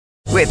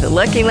With the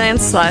Lucky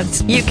Land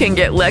Slots, you can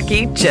get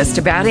lucky just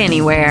about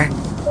anywhere.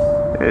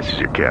 This is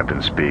your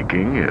captain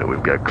speaking.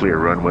 We've got clear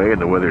runway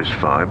and the weather's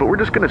fine, but we're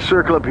just going to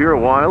circle up here a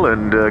while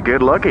and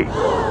get lucky.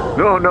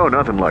 No,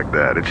 nothing like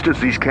that. It's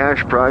just these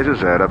cash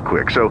prizes add up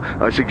quick. So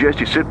I suggest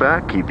you sit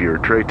back, keep your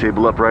tray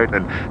table upright,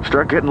 and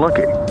start getting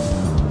lucky.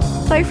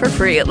 Play for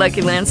free at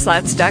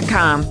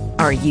LuckyLandSlots.com.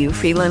 Are you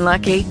feeling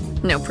lucky?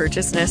 No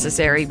purchase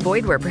necessary.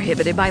 Void where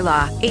prohibited by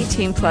law.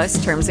 18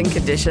 plus terms and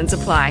conditions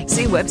apply.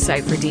 See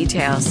website for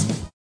details.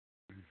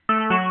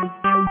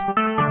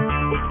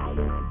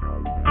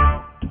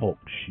 Talk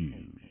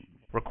shoes.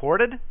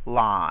 Recorded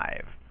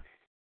live.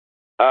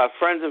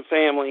 Friends and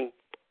family,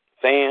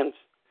 fans,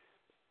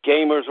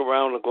 gamers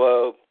around the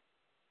globe,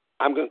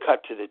 I'm going to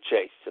cut to the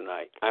chase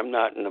tonight. I'm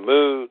not in the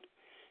mood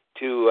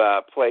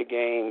to play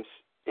games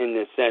in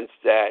the sense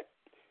that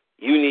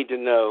you need to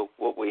know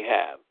what we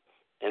have.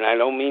 And I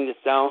don't mean to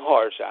sound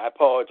harsh. I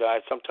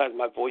apologize. Sometimes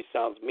my voice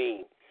sounds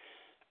mean.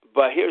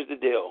 But here's the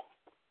deal.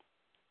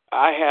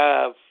 I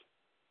have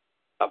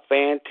a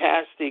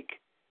fantastic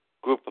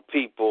group of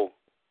people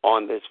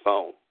on this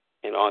phone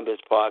and on this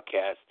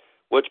podcast,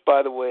 which,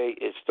 by the way,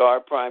 is Star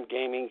Prime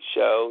Gaming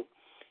Show,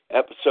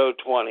 episode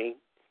 20.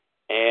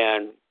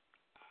 And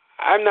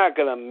I'm not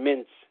going to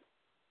mince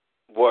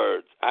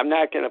words. I'm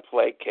not going to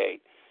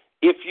placate.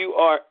 If you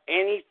are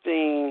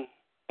anything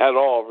at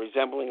all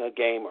resembling a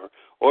gamer,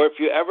 or if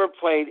you ever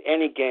played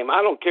any game,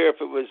 I don't care if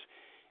it was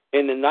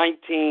in the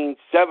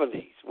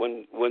 1970s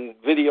when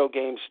video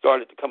games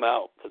started to come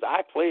out, because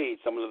I played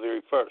some of the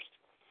very first,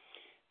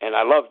 and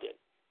I loved it.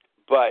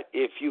 But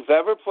if you've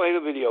ever played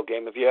a video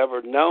game, if you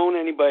ever known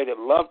anybody that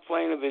loved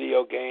playing a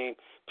video game,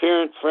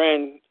 parent,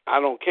 friend, I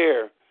don't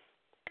care,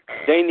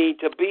 they need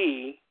to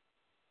be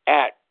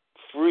at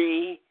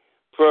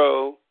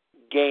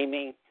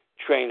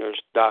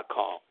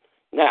freeprogamingtrainers.com.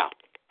 Now,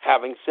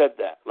 having said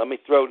that, let me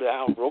throw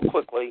down real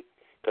quickly,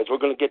 because we're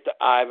going to get to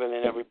Ivan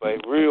and everybody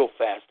real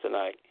fast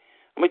tonight.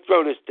 Let me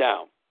throw this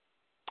down.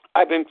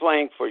 I've been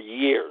playing for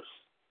years.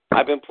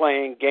 I've been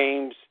playing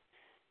games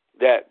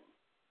that,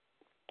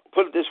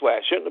 put it this way,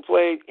 I shouldn't have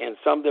played, and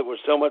some that were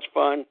so much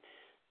fun.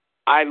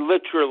 I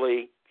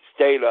literally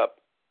stayed up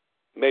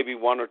maybe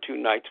 1 or 2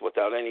 nights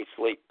without any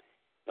sleep.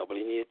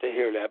 Nobody needed to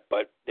hear that,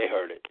 but they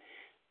heard it.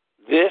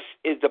 This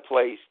is the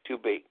place to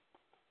be.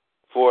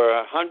 For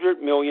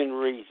 100 million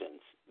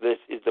reasons, this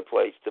is the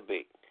place to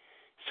be.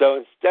 So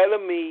instead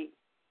of me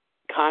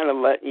kind of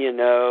letting you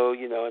know,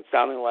 and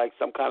sounding like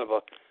some kind of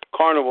a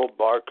carnival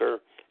barker,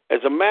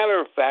 as a matter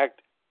of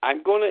fact,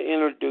 I'm going to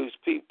introduce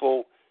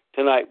people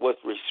tonight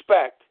with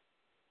respect,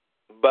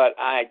 but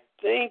I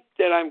think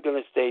that I'm going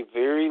to stay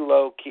very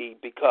low-key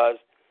because,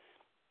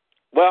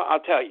 well,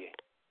 I'll tell you.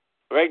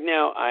 Right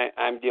now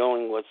I'm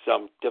dealing with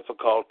some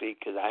difficulty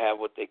because I have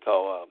what they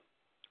call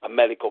a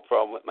medical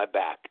problem with my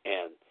back,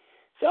 and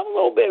so I'm a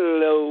little bit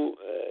low,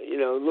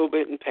 a little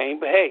bit in pain,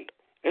 but hey,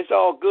 it's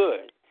all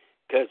good,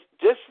 because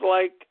just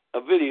like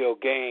a video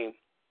game,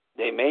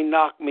 they may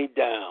knock me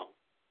down,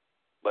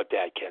 but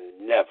that can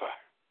never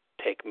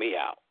take me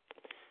out.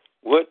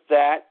 With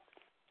that,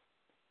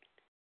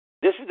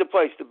 this is the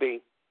place to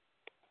be,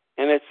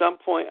 and at some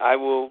point I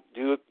will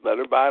do it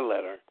letter by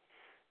letter,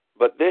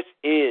 but this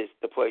is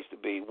the place to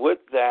be. With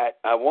that,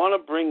 I want to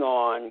bring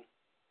on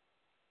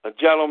a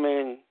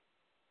gentleman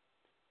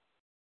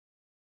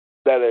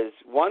that is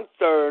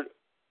 1/3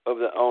 of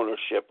the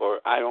ownership,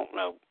 or I don't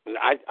know.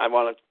 I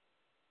want to,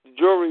 the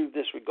jury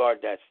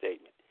disregard that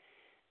statement.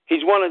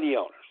 He's one of the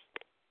owners,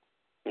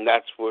 and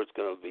that's where it's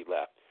going to be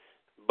left.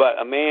 But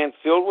a man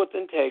filled with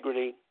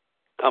integrity,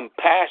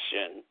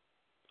 compassion,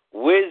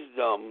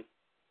 wisdom,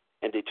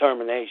 and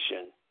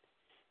determination.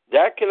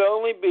 That could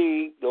only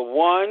be the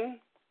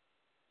one,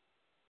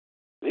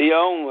 the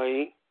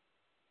only,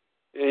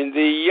 and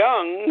the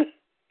young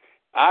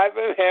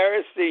Ivan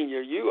Harris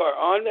Sr. You are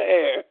on the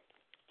air.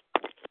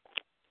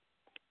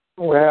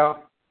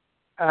 Well,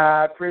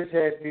 I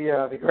appreciate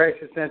the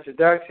gracious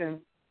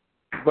introduction,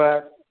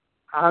 but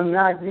I'm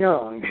not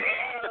young.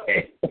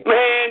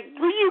 Man,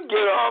 will you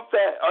get off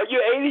that? Are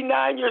you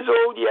 89 years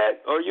old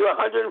yet? Or are you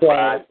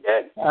 105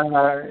 yet?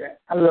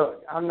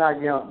 Look, I'm not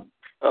young.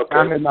 Okay,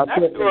 I'm in my that's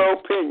 50s. your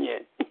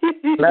opinion.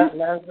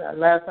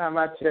 last time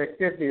I checked,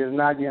 50 is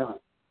not young.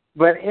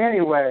 But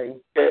anyway,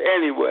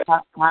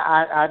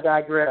 I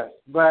digress.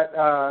 But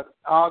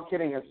all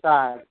kidding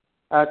aside,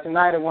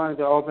 tonight I wanted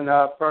to open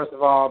up, first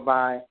of all,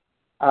 by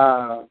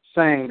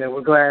saying that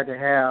we're glad to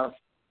have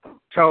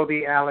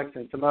Toby, Alex,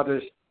 and some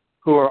others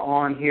who are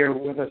on here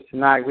with us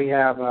tonight. We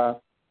have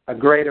a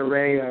great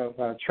array of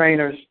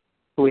trainers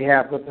who we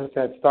have with us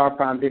at Star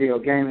Prime Video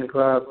Gaming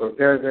Club. We're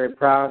very, very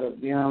proud of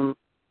them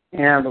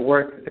and the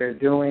work that they're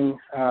doing.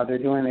 They're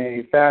doing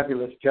a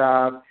fabulous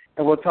job,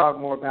 and we'll talk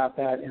more about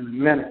that in a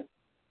minute.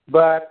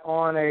 But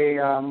on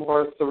a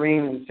more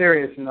serene and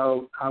serious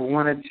note, I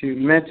wanted to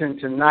mention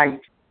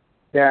tonight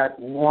that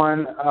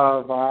one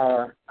of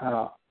our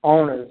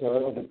owners,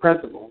 or the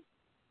principal,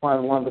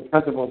 one of the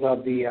principals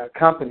of the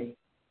company,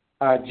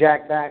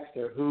 Jack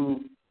Baxter,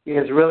 who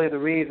is really the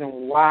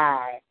reason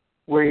why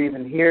we're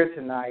even here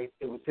tonight.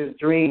 It was his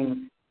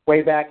dream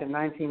way back in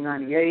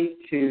 1998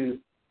 to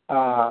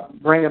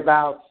bring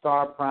about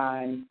Star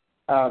Prime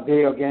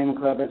Video Gaming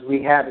Club as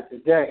we have it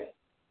today.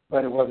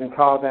 But it wasn't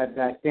called that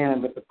back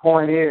then. But the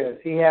point is,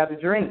 he had a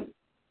dream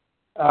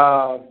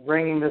of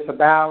bringing this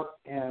about,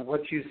 and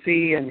what you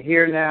see and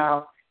hear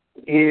now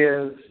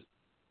is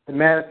the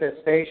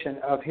manifestation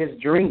of his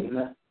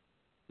dream.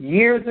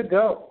 Years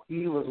ago,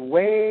 he was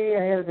way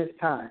ahead of his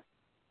time.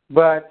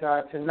 But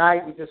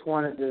tonight, we just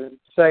wanted to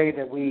say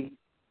that we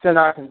send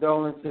our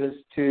condolences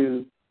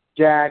to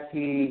Jack.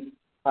 He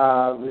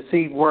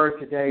received word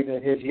today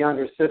that his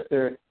younger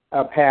sister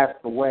passed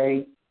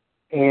away.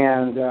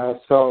 And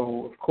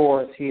so, of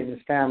course, he and his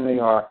family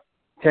are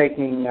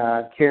taking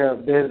care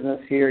of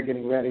business here,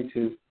 getting ready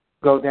to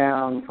go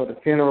down for the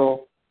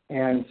funeral.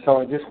 And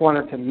so I just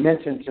wanted to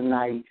mention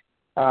tonight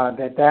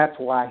that that's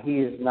why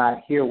he is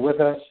not here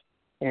with us.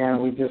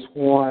 And we just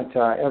want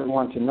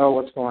everyone to know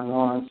what's going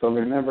on. So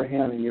remember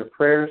him in your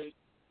prayers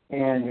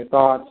and your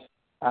thoughts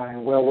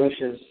and well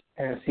wishes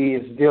as he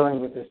is dealing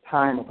with this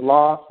time of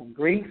loss and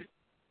grief.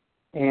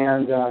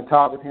 And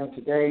talk with him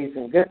today. He's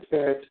in good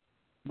spirits.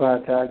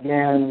 But,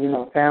 again, you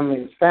know,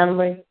 family is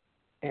family,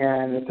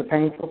 and it's a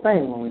painful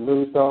thing when we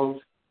lose those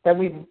that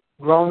we've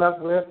grown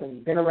up with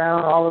and been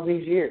around all of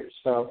these years.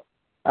 So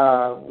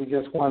we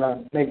just want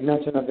to make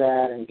mention of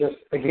that and just,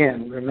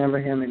 again, remember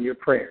him in your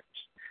prayers.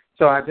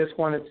 So I just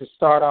wanted to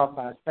start off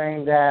by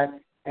saying that,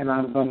 and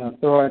I'm going to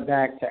throw it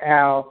back to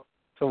Al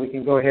so we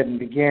can go ahead and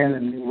begin,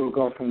 and we'll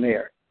go from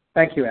there.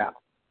 Thank you, Al.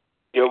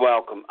 You're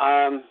welcome.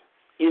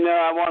 You know,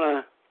 I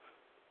want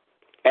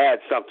to add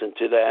something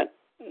to that.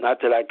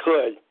 Not that I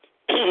could,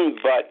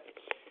 but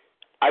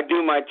I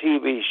do my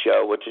TV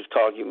show, which is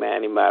called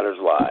Humanity Matters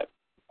Live.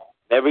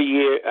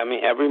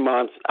 Every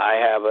month I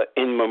have an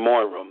in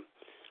memoriam.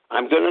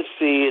 I'm going to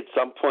see at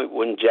some point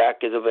when Jack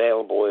is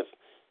available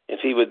if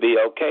he would be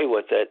okay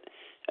with it,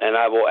 and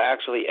I will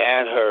actually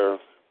add her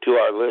to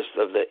our list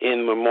of the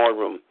in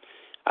memoriam.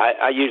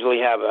 I usually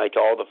have like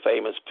all the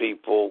famous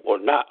people, or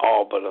not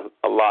all, but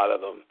a lot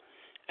of them,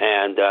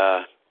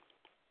 and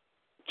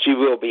she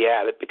will be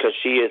added because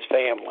she is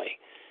family.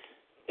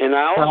 And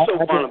I also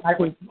want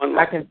to...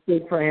 I can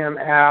speak for him,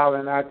 Al,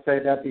 and I'd say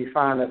that'd be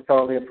fine. That's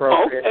totally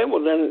appropriate. Okay,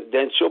 well,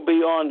 then she'll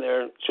be on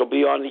there. She'll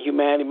be on the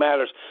Humanity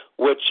Matters,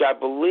 which I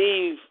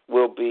believe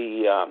will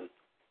be,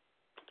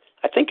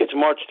 I think it's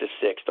March the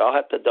 6th. I'll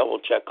have to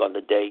double-check on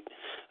the date.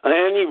 At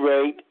any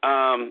rate,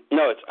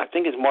 I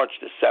think it's March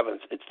the 7th.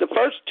 It's the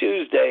first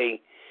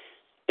Tuesday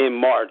in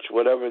March,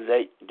 whatever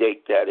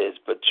date that is.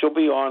 But she'll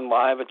be on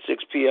live at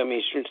 6 p.m.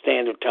 Eastern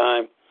Standard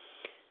Time,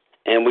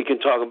 and we can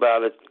talk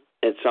about it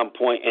at some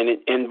point.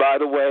 And by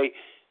the way,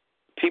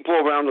 people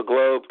around the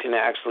globe can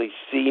actually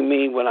see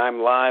me when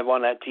I'm live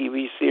on that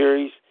TV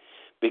series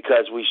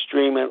because we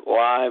stream it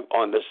live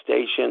on the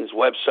station's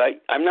website.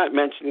 I'm not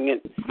mentioning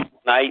it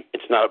tonight.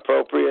 It's not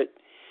appropriate,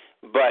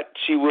 but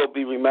she will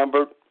be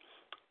remembered.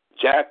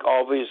 Jack,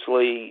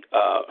 obviously,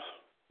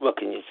 what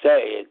can you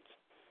say?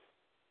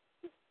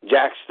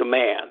 Jack's the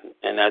man,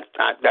 and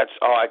that's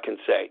all I can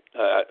say.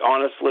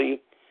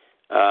 Honestly,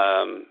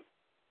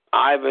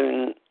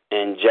 Ivan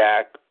and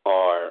Jack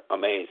are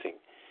amazing.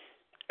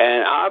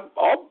 And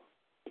I'll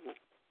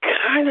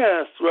kind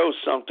of throw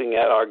something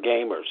at our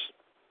gamers.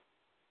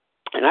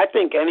 And I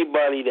think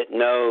anybody that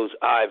knows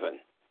Ivan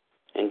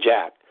and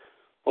Jack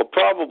will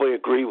probably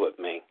agree with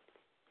me.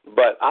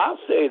 But I'll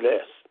say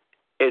this.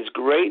 As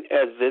great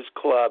as this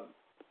club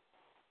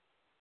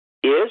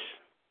is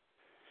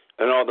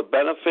and all the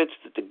benefits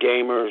that the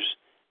gamers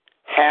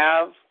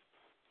have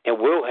and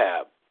will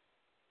have,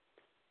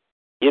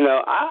 you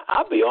know,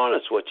 I'll be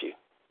honest with you.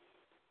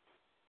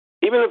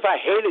 Even if I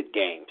hated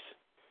games,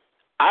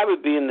 I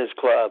would be in this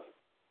club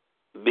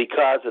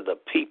because of the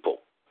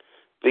people,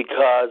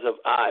 because of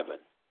Ivan,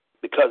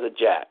 because of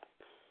Jack,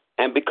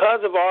 and because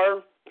of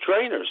our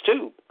trainers,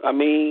 too. I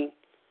mean,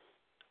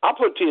 I'll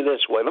put it to you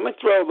this way. Let me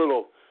throw a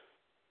little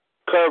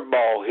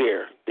curveball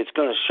here that's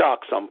going to shock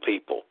some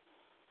people.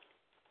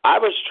 I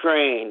was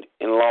trained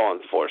in law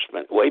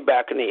enforcement way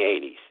back in the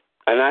 80s,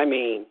 and I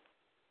mean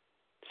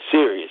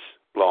serious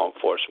law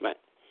enforcement.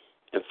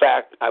 In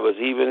fact, I was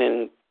even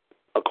in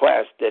a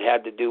class that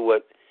had to do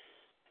with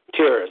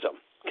terrorism,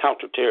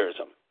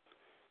 counterterrorism.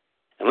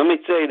 And let me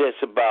say this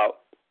about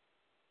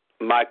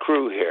my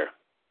crew here.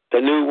 The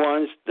new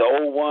ones, the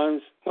old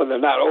ones, well, they're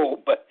not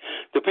old, but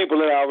the people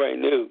that I already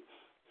knew,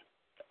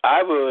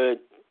 I would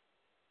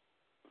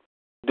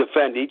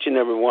defend each and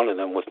every one of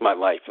them with my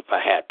life if I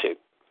had to.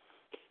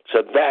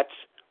 So that's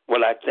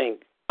what I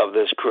think of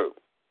this crew.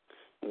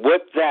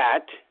 With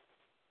that,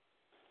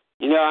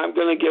 you know, I'm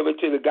going to give it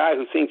to the guy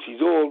who thinks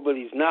he's old, but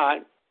he's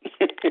not.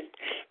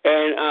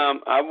 And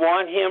I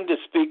want him to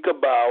speak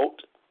about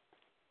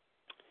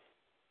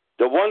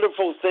the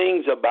wonderful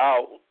things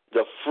about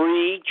the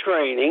free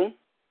training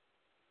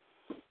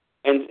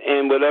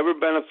and whatever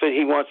benefit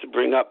he wants to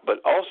bring up, but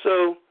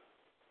also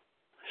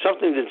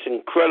something that's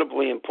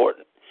incredibly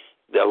important,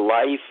 the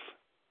life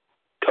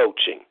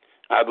coaching.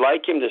 I'd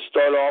like him to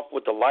start off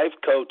with the life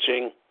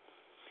coaching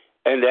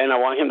and then I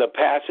want him to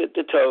pass it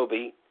to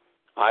Toby.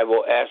 I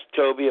will ask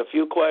Toby a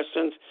few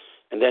questions,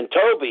 and then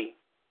Toby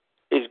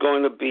is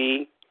going to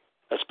be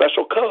a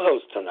special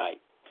co-host tonight.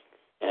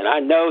 And I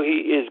know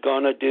he is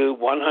going to do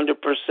 100%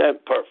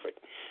 perfect.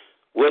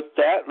 With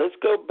that, let's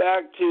go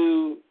back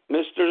to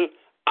Mr.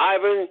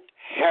 Ivan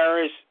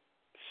Harris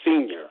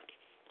Sr.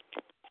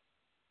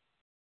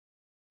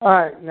 All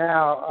right.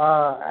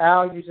 Now,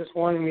 Al, you just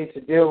wanted me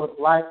to deal with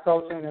life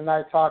coaching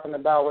tonight, talking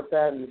about what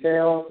that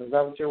entails. Is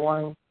that what you're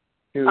wanting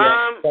to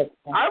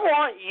I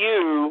want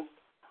you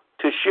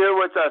to share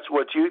with us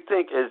what you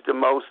think is the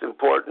most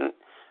important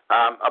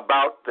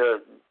about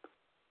the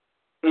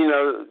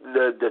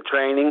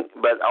training,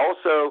 but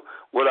also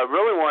what I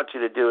really want you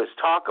to do is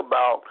talk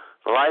about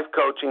the life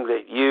coaching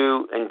that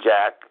you and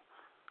Jack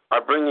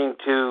are bringing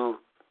to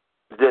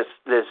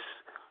this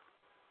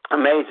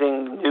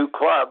amazing new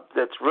club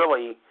that's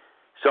really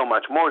so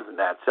much more than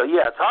that. So,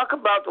 yeah, talk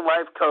about the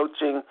life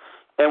coaching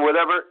and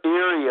whatever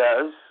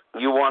areas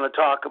you want to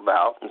talk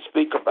about and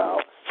speak about.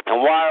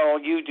 And while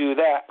you do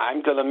that,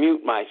 I'm going to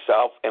mute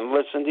myself and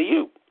listen to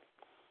you.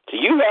 So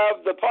you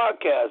have the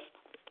podcast.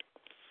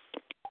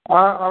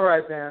 All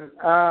right, then.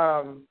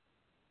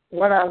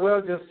 What I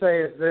will just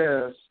say is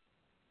this.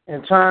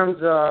 In terms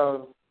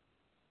of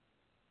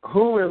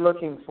who we're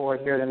looking for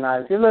here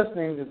tonight, if you're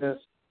listening to this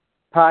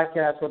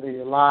podcast, whether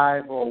you're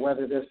live or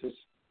whether this is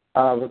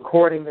a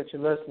recording that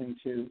you're listening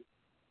to,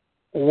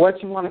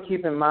 what you want to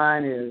keep in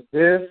mind is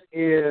this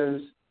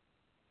is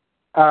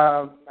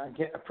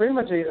pretty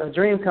much a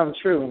dream come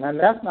true, and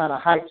that's not a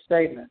hype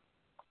statement.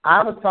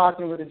 I was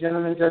talking with a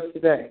gentleman just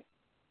today,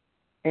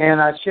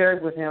 and I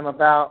shared with him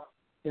about,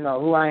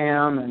 who I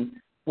am and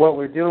what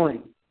we're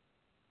doing.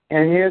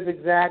 And his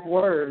exact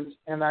words,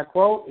 and I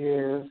quote,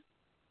 is,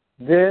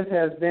 "This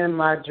has been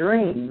my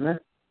dream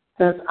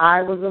since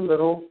I was a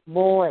little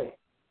boy."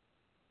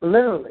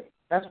 Literally,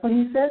 that's what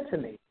he said to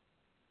me.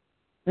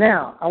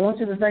 Now, I want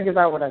you to think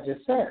about what I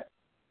just said.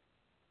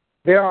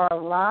 There are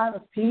a lot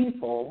of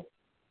people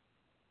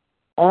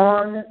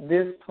on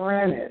this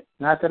planet,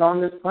 not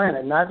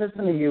just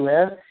in the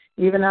U.S.,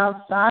 even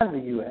outside of the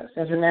U.S.,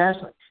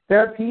 internationally. There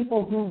are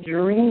people who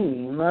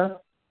dream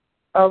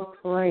of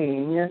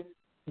playing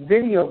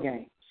video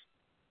games.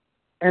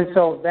 And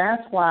so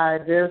that's why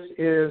this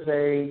is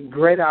a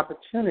great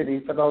opportunity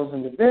for those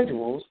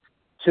individuals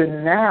to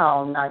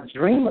now not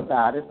dream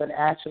about it, but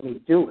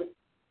actually do it.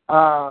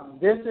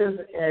 This is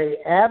an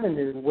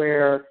avenue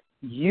where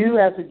you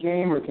as a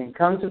gamer can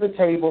come to the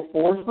table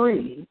for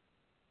free,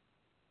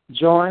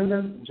 join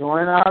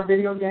our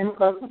video game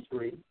club for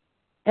free,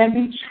 and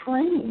be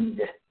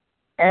trained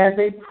as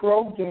a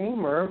pro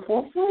gamer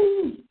for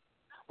free.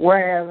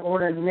 Whereas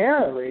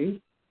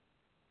ordinarily,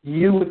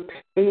 you would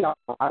pay a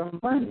lot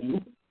of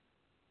money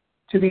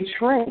to be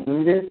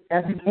trained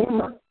as a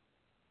gamer.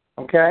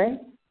 Okay?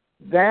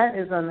 That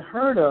is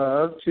unheard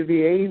of, to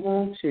be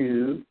able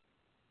to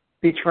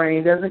be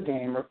trained as a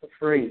gamer for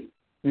free.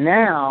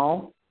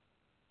 Now,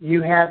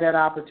 you have that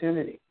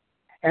opportunity.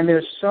 And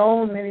there's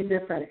so many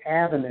different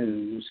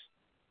avenues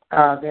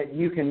that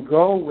you can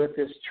go with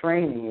this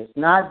training. It's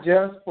not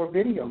just for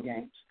video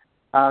games.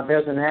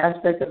 There's an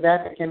aspect of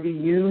that can be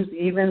used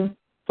even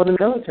for the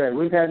military.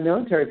 We've had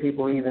military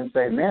people even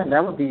say, man,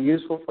 that would be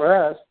useful for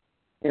us,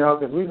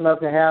 because we'd love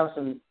to have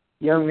some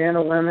young men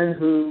or women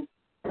who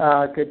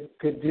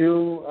could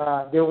deal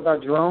with our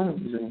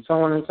drones and so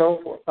on and so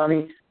forth. I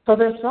mean, so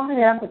there's so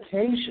many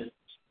applications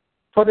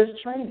for this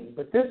training.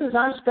 But this is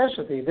our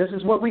specialty. This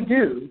is what we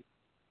do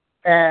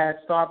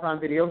at Star Prime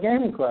Video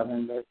Gaming Club.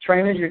 And the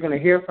trainers you're going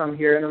to hear from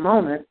here in a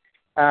moment,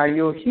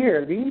 you'll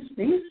hear these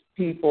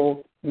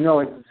people know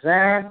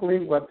exactly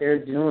what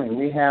they're doing.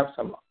 We have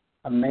some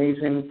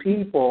amazing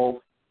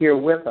people here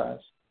with us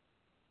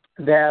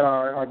that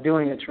are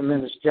doing a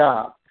tremendous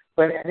job.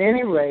 But at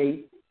any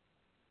rate,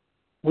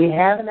 we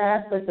have an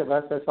aspect of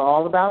us that's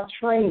all about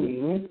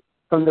training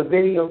from the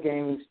video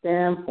gaming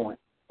standpoint.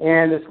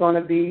 And it's going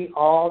to be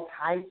all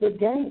types of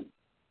games.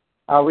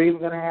 We're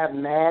going to have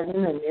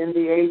Madden and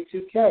NBA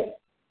 2K.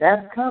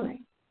 That's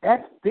coming.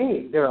 That's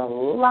big. There are a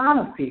lot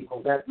of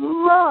people that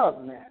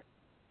love Madden.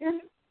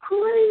 It's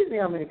crazy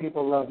how many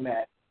people love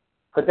Madden.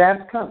 But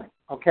that's coming,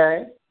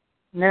 okay?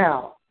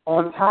 Now,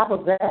 on top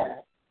of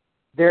that,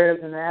 there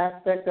is an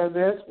aspect of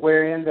this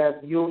wherein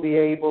that you'll be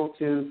able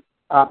to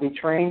be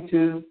trained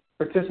to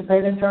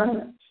participate in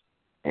tournaments.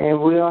 And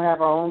we'll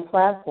have our own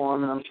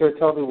platform, and I'm sure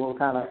Toby will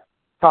kind of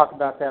talk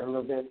about that a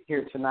little bit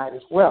here tonight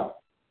as well.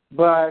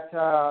 But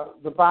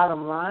the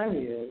bottom line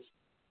is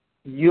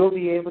you'll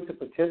be able to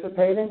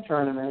participate in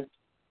tournaments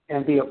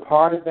and be a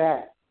part of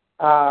that.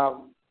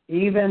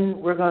 Even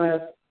we're going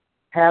to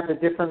have the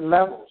different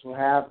levels. We'll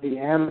have the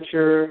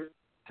amateur,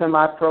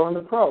 semi-pro, and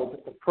the pro.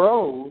 But the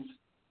pros,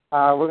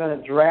 we're going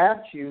to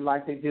draft you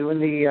like they do in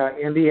the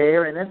NBA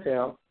or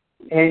NFL,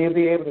 and you'll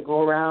be able to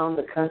go around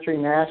the country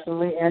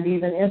nationally and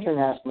even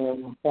internationally at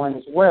one point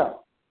as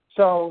well.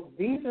 So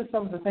these are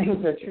some of the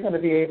things that you're going to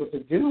be able to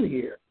do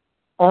here.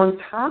 On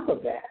top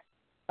of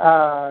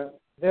that,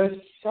 there's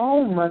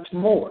so much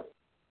more.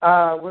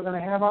 We're going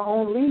to have our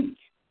own league.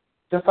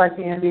 just like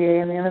the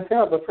NBA and the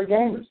NFL, but for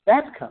gamers.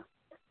 That's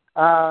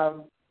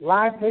coming.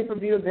 Live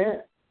pay-per-view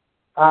events.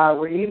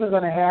 We're even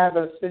going to have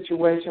a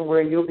situation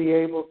where you'll be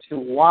able to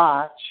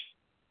watch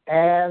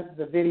as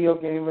the video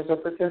gamers are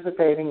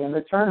participating in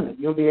the tournament.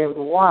 You'll be able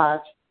to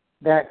watch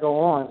that go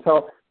on.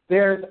 So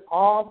there's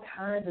all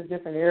kinds of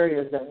different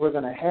areas that we're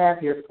going to have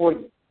here for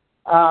you.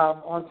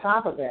 On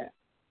top of that,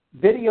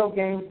 video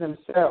games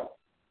themselves,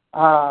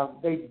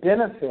 they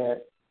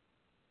benefit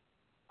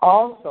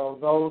also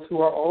those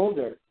who are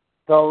older,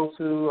 those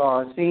who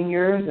are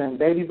seniors and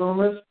baby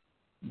boomers.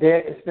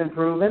 It's been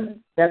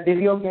proven that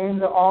video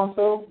games are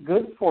also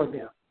good for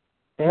them.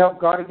 They help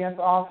guard against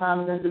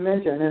Alzheimer's and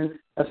dementia. And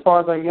as far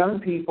as our young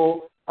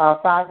people,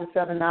 5 to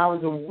 7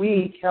 hours a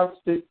week helps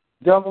to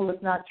double,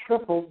 if not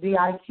triple, the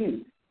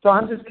IQ. So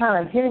I'm just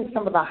kind of hitting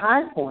some of the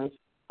high points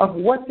of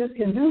what this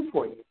can do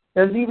for you.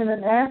 There's even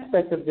an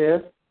aspect of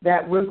this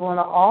that we're going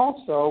to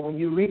also, when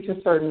you reach a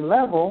certain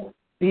level,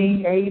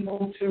 be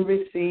able to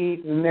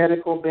receive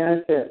medical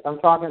benefits. I'm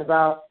talking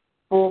about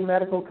full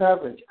medical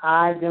coverage,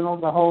 eye, dental,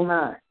 the whole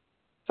nine.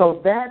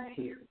 So that's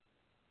here.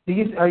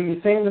 Are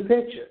you seeing the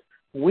picture?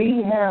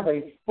 We have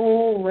a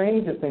full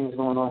range of things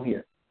going on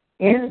here.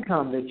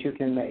 Income that you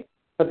can make.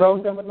 For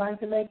those that would like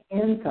to make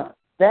income,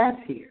 that's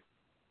here.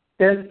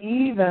 There's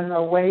even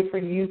a way for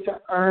you to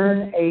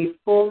earn a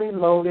fully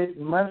loaded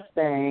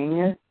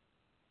Mustang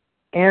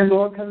and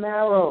or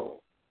Camaro,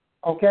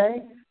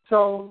 okay?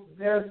 So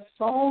there's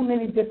so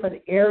many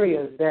different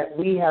areas that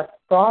we have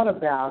thought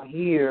about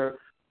here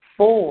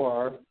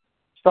for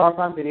Star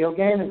Prime Video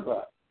Gaming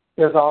Club.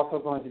 There's also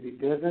going to be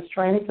business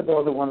training for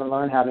those that want to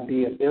learn how to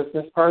be a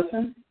business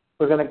person.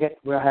 We'll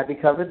have you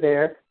covered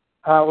there.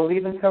 We'll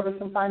even cover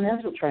some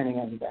financial training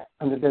under that,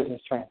 under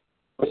business training,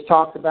 which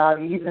talks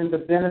about even the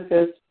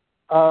benefits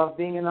of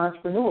being an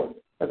entrepreneur.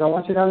 Because I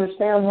want you to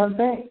understand one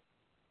thing.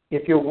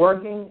 If you're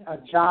working a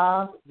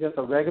job, just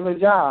a regular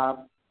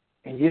job,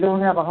 and you don't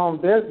have a home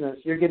business,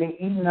 you're getting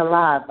eaten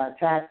alive by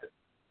taxes.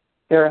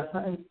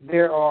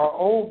 There are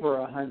over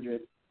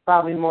 100,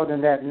 probably more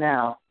than that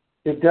now,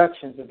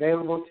 deductions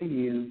available to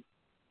you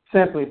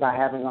simply by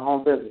having a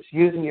home business,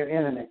 using your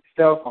internet,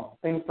 cell phone,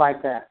 things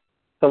like that.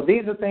 So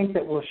these are things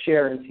that we'll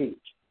share and teach.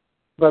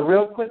 But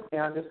real quickly,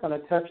 I'm just going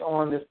to touch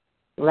on this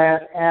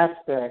last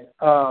aspect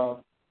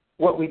of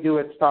what we do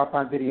at Star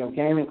Prime Video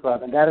Gaming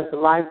Club, and that is the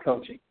life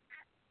coaching.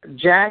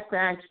 Jack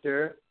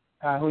Baxter,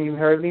 who you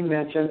heard me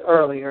mention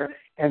earlier,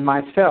 and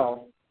myself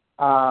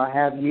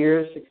have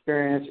years'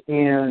 experience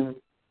in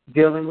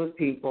dealing with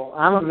people.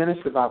 I'm a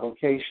minister by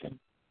vocation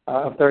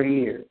of 30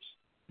 years,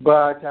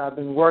 but I've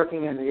been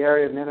working in the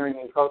area of mentoring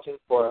and coaching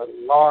for a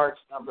large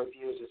number of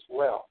years as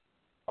well,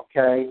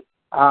 okay?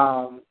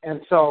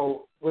 And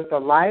so with the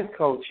life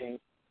coaching,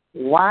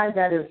 why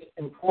that is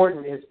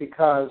important is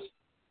because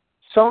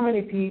so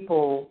many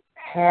people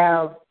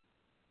have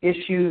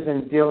issues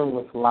in dealing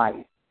with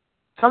life.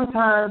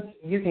 Sometimes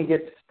you can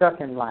get stuck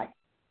in life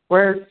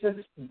where it's just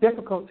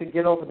difficult to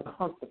get over the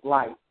hump of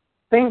life.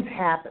 Things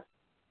happen.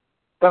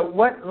 But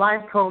what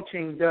life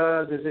coaching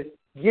does is it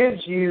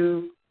gives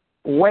you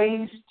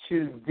ways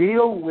to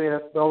deal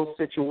with those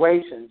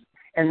situations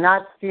and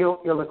not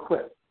feel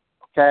ill-equipped,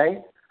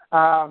 okay?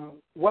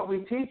 What we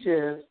teach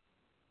is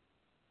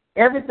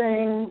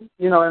everything,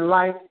 in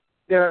life,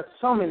 there are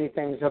so many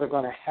things that are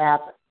going to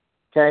happen,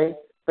 okay?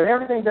 But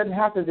everything doesn't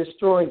have to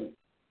destroy you.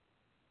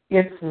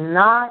 It's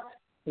not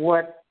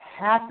what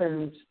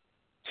happens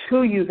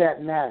to you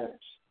that matters.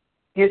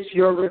 It's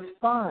your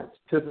response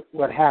to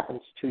what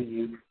happens to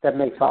you that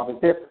makes all the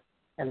difference.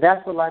 And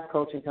that's where life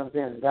coaching comes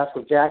in. That's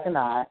what Jack and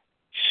I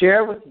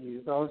share with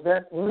you. Those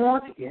that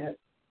want it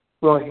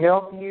will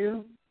help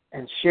you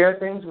and share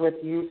things with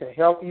you to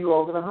help you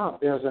over the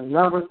hump. There's a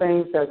number of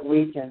things that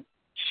we can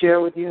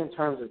share with you in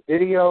terms of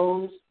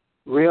videos,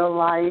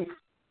 real-life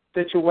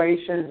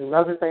situations, and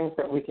other things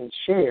that we can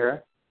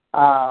share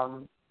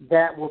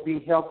that will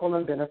be helpful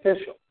and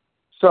beneficial.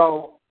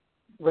 So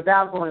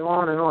without going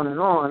on and on and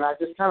on, I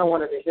just kind of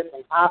wanted to hit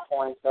some high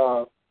points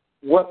of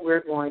what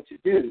we're going to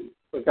do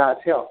with God's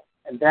help,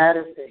 and that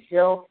is to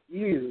help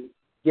you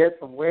get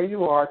from where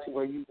you are to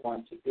where you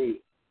want to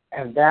be.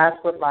 And that's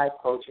what life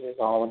coaching is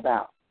all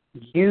about.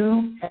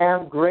 You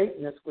have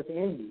greatness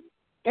within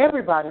you.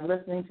 Everybody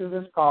listening to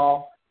this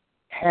call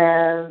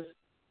has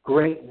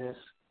greatness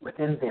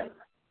within them.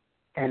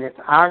 And it's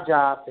our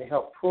job to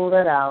help pull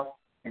that out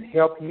and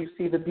help you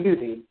see the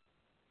beauty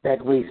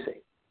that we see.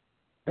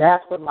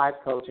 That's what life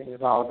coaching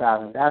is all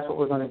about, and that's what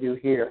we're going to do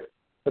here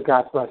with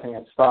God's Blessing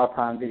at Star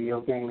Prime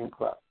Video Gaming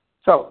Club.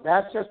 So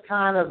that's just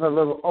kind of a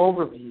little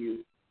overview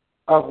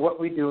of what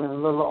we do and a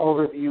little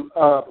overview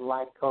of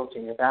life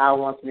coaching. If Al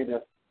wants me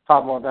to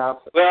talk more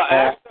about it. Well,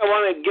 actually, I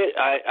want to get,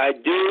 I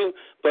do,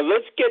 but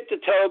let's get to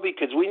Toby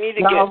because we need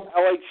to get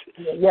Alex.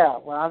 Yeah,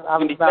 well, I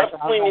we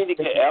definitely need to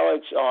get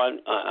Alex on.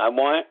 I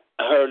want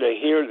her to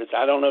hear this.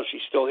 I don't know if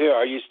she's still here.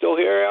 Are you still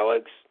here,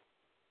 Alex?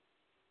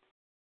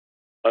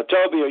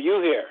 Toby, are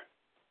you here?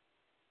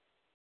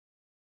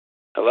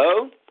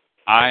 Hello?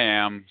 I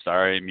am.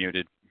 Sorry,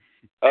 muted.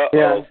 Uh-oh.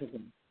 Yeah.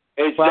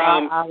 Is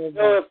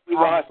if we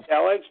lost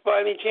Alex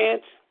by any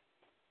chance?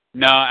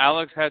 No,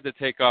 Alex had to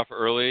take off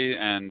early,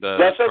 and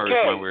that's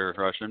okay. Why we were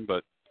rushing,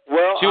 but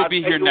well, she'll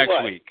be here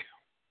next week.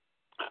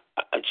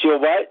 She'll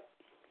what?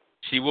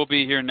 She will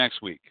be here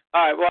next week.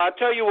 All right. Well, I'll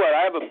tell you what.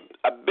 I have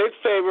a big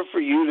favor for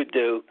you to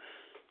do,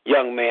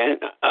 young man.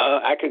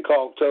 I can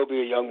call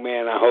Toby a young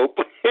man, I hope.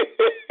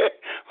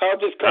 I'll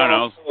just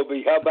call him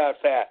Toby. How about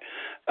that?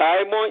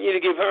 I want you to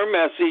give her a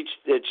message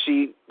that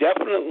she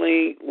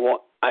definitely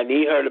I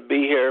need her to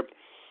be here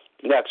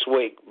next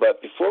week.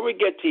 But before we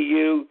get to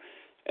you,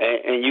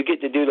 and you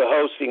get to do the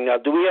hosting, now,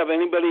 do we have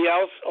anybody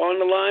else on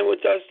the line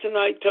with us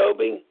tonight,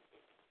 Toby?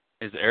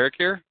 Is Eric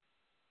here?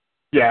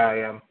 Yeah, I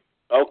am.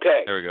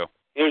 Okay. There we go.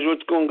 Here's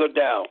what's going to go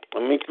down.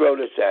 Let me throw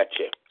this at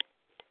you.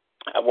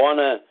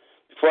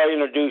 Before I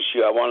introduce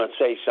you, I want to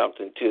say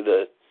something to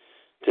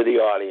the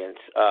audience.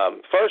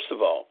 First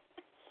of all,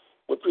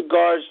 with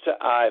regards to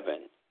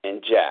Ivan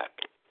and Jack,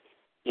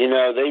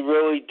 they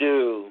really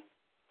do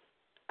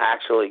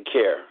actually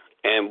care.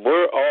 And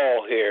we're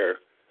all here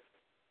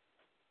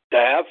to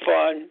have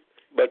fun,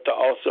 but to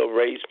also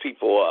raise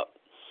people up.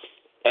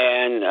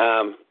 And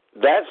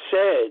that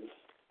said,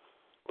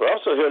 we're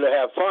also here to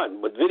have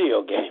fun with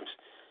video games.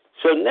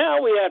 So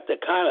now we have to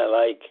kind of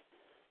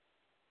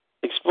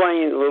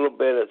explain a little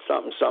bit of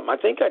something. I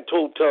think I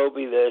told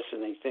Toby this,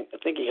 and I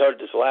think he heard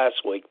this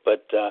last week,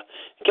 but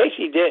in case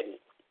he didn't,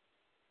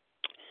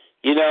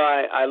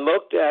 I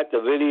looked at the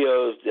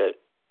videos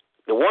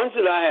the ones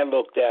that I had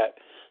looked at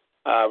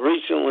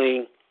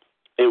recently.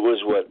 It was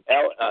with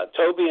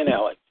Toby and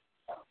Alex.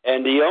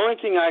 And the only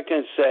thing I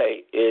can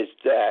say is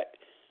that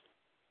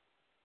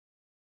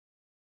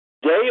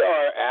they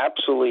are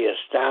absolutely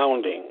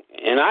astounding.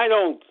 And I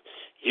don't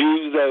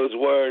use those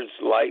words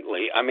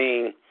lightly. I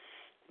mean,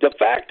 the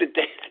fact that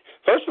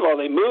first of all,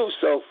 they move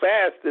so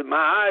fast that my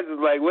eyes was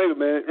like, wait a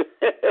minute.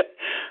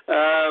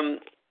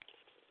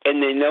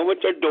 And they know what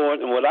they're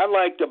doing. And what I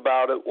liked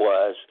about it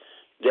was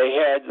they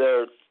had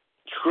their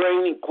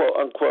training, quote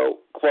unquote,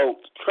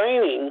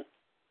 training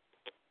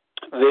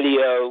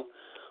video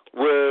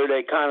where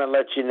they kind of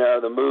let you know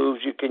the moves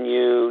you can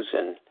use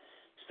and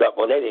stuff.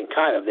 Well, they didn't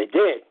they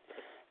did.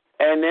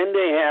 And then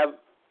they have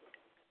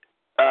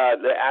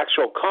the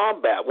actual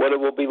combat, what it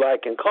will be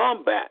like in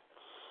combat.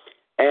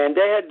 And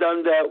they had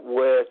done that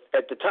with,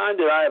 at the time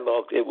that I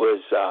looked, it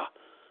was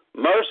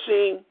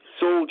Mercy,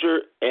 Soldier,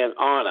 and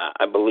Anna,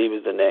 I believe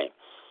is the name.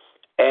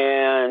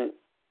 And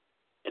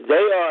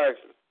they are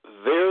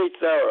very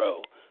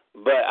thorough,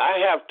 but I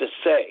have to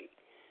say,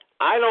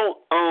 I don't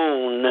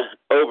own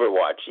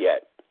Overwatch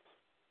yet.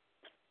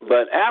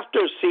 But after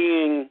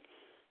seeing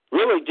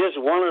really just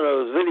one of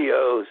those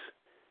videos,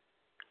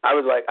 I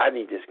was like, I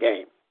need this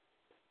game.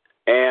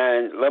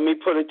 And let me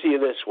put it to you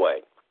this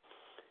way.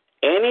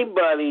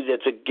 Anybody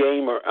that's a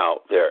gamer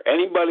out there,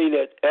 anybody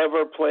that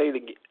ever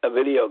played a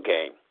video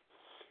game,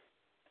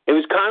 it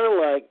was kind of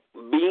like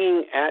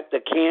being at the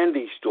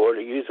candy store,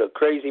 to use a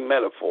crazy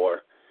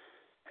metaphor,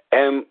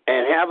 and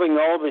having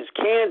all this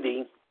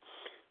candy,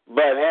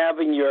 but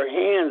having your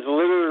hands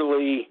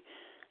literally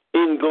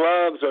in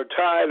gloves or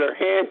tied or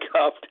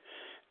handcuffed,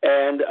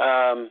 and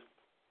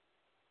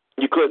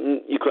you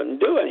couldn't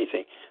do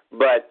anything.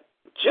 But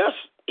just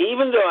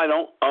even though I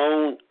don't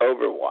own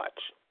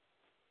Overwatch,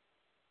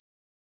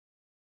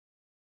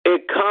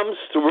 it comes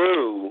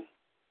through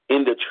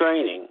in the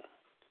training.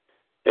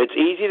 It's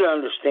easy to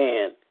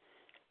understand,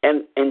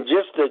 and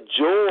just the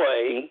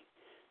joy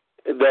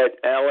that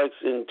Alex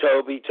and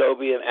Toby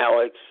and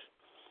Alex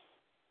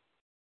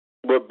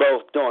were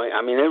both doing.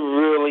 I mean, it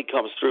really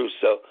comes through.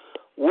 So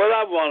what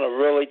I want to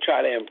really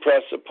try to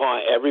impress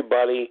upon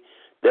everybody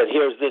that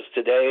hears this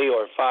today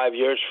or 5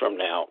 years from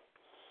now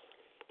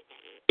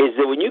is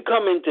that when you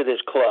come into this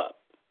club,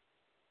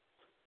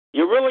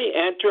 you're really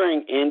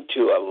entering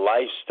into a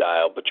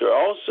lifestyle, but you're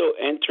also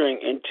entering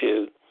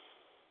into,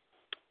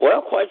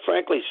 well, quite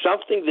frankly,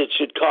 something that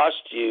should cost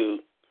you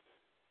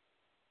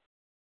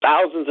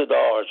thousands of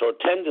dollars or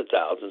tens of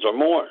thousands or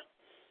more,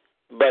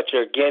 but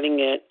you're getting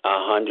it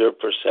 100%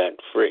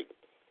 free.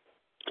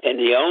 And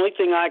the only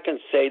thing I can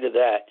say to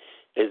that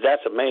is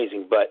that's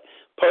amazing. But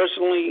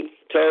personally,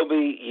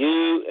 Toby,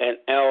 you and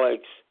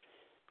Alex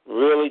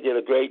really did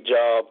a great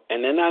job.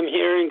 And then I'm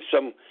hearing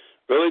some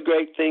really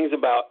great things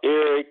about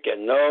Eric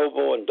and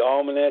Noble and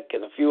Dominic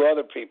and a few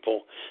other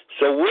people.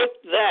 So with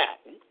that,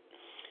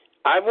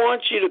 I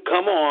want you to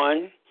come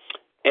on,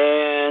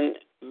 and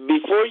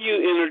before you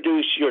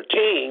introduce your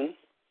team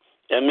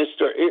and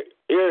Mr.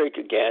 Eric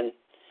again,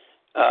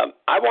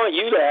 I want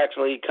you to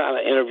actually kind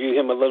of interview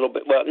him a little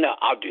bit. Well, no,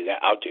 I'll do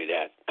that.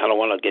 I don't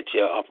want to get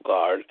you off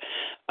guard.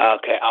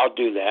 Okay, I'll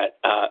do that.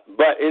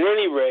 But at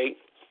any rate,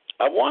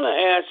 I want to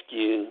ask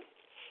you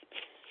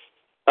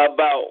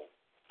about,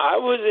 I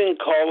was in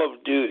Call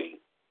of Duty,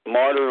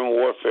 Modern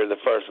Warfare, the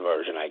first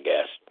version, I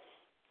guess.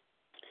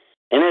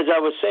 And as I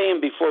was saying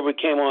before we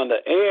came on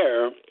the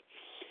air,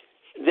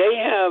 they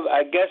have,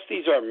 I guess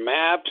these are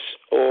maps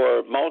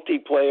or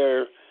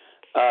multiplayer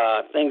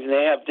things, and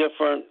they have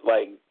different,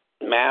 like,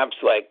 maps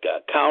like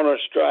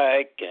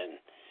Counter-Strike and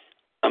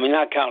I mean,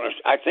 not Counter.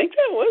 I think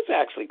that was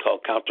actually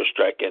called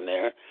Counter-Strike in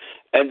there,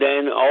 and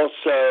then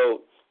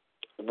also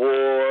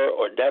War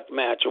or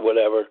Deathmatch or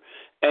whatever.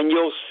 And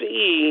you'll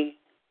see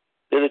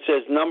that it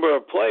says number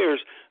of players.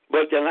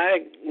 But then I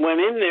went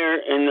in there,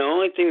 and the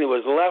only thing that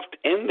was left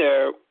in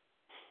there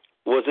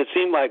was it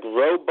seemed like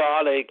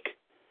robotic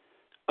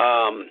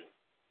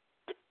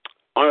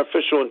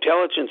artificial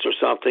intelligence or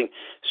something.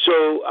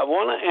 So I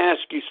want to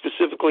ask you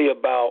specifically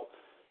about,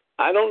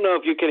 I don't know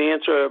if you can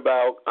answer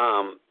about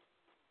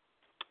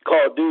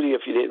Call of Duty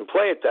if you didn't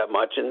play it that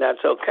much, and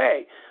that's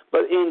okay.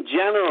 But in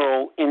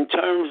general, in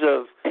terms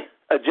of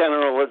a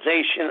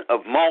generalization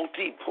of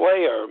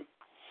multiplayer,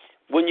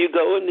 when you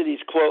go into these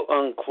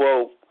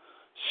quote-unquote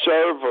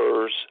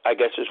servers, I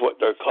guess is what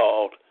they're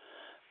called,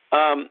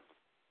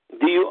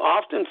 do you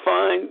often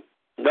find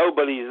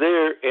nobody's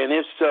there, and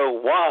if so,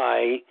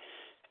 why?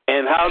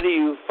 And how do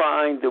you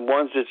find the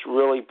ones that's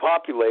really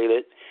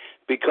populated?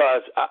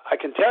 Because I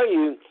can tell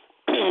you,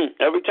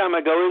 every time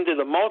I go into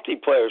the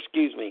multiplayer,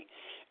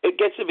 it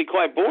gets to be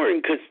quite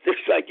boring because there's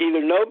like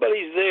either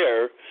nobody's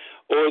there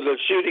or they're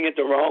shooting at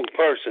the wrong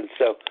person.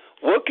 So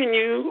what can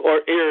you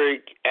or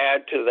Eric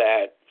add to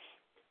that?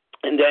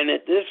 And then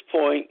at this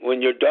point,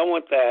 when you're done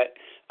with that,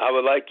 I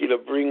would like you to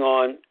bring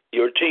on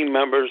your team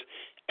members,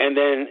 and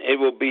then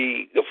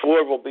the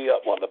floor will be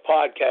up, the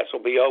podcast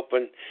will be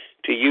open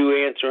to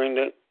you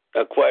answering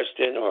a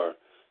question, or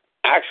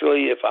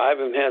actually if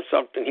Ivan has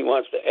something he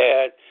wants to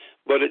add.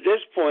 But at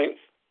this point,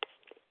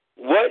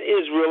 what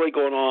is really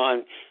going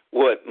on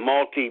with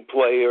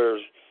multiplayers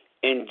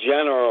in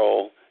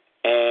general,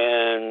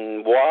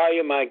 and why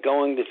am I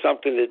going to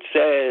something that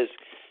says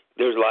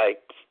there's like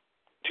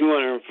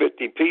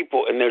 250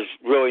 people and there's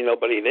really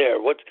nobody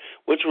there?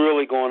 What's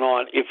really going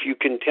on, if you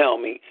can tell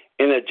me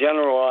in a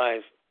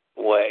generalized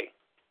way?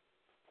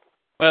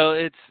 Well,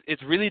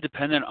 it's really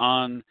dependent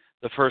on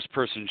the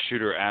first-person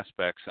shooter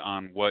aspects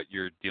on what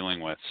you're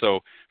dealing with.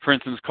 So, for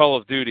instance, Call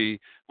of Duty,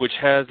 which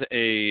has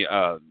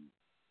a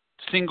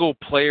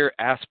single-player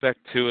aspect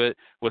to it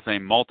with a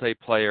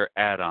multiplayer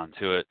add-on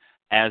to it,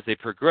 as they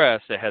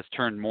progress, it has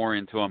turned more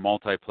into a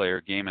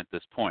multiplayer game at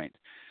this point.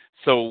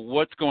 So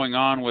what's going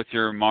on with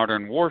your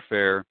Modern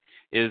Warfare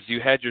is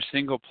you had your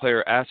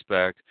single-player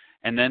aspect,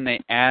 and then they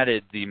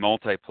added the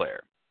multiplayer.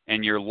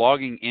 And you're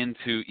logging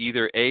into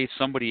either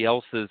somebody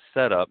else's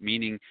setup,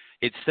 meaning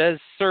it says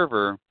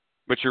server,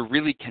 but you're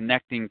really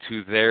connecting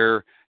to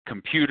their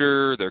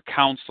computer, their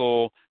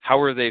console,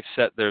 however they've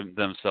set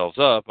themselves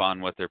up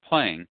on what they're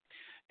playing.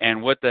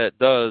 And what that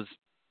does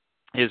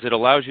is it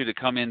allows you to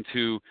come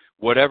into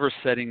whatever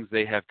settings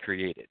they have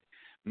created.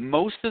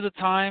 Most of the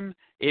time,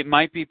 it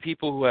might be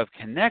people who have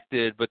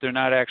connected, but they're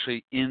not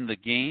actually in the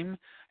game.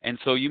 And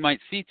so you might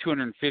see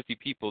 250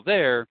 people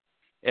there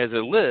as a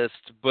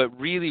list, but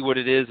really what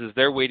it is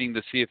they're waiting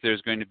to see if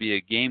there's going to be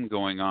a game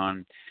going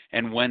on,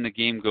 and when the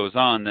game goes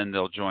on, then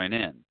they'll join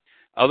in.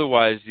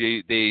 Otherwise,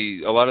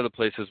 a lot of the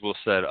places will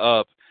set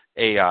up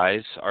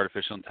AIs,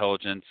 artificial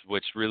intelligence,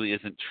 which really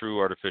isn't true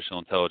artificial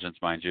intelligence,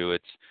 mind you.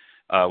 It's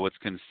what's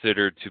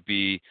considered to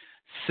be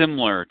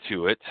similar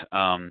to it,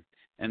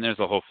 and there's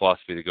a whole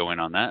philosophy to go in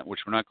on that,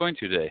 which we're not going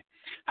to today.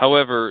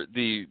 However,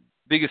 the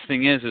biggest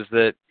thing is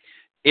that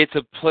it's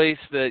a place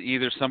that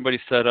either somebody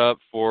set up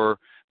for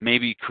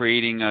maybe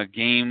creating a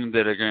game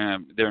that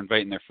they're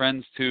inviting their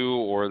friends to,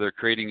 or they're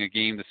creating a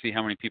game to see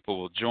how many people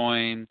will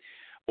join,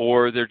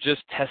 or they're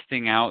just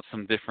testing out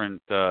some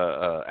different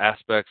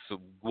aspects of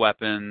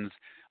weapons,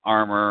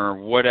 armor,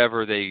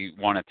 whatever they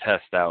want to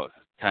test out,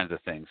 kinds of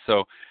things.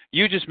 So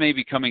you just may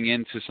be coming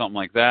into something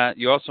like that.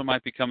 You also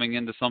might be coming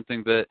into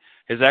something that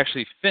is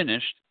actually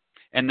finished,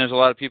 and there's a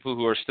lot of people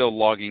who are still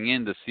logging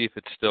in to see if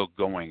it's still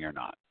going or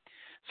not.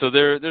 So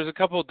there's a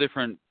couple of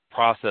different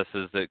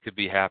processes that could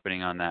be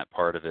happening on that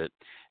part of it.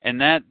 And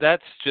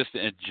that's just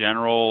a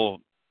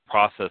general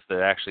process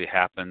that actually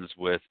happens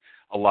with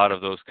a lot of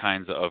those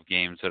kinds of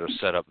games that are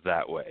set up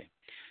that way.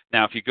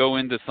 Now, if you go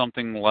into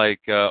something like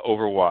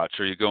Overwatch,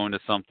 or you go into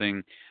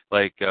something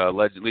like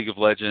League of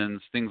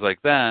Legends, things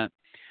like that,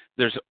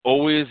 there's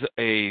always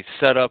a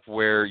setup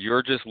where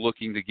you're just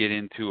looking to get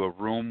into a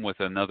room with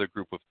another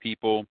group of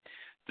people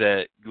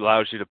that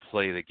allows you to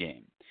play the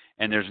game.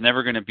 And there's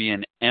never going to be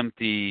an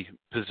empty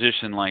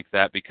position like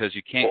that, because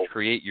you can't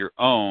create your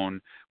own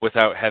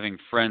without having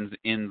friends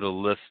in the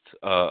list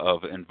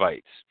of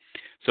invites.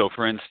 So,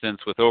 for instance,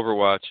 with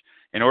Overwatch,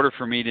 in order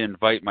for me to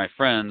invite my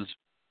friends,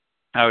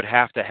 I would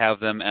have to have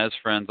them as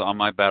friends on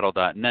my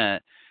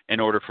Battle.net in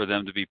order for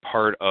them to be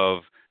part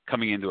of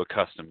coming into a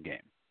custom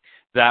game.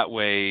 That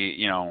way,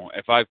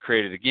 if I've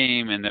created a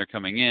game and they're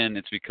coming in,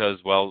 it's because,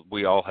 well,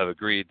 we all have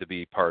agreed to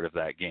be part of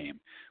that game.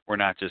 We're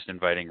not just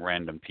inviting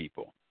random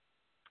people.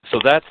 So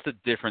that's the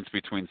difference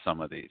between some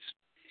of these.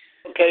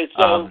 Okay,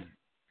 so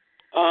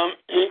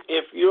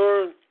if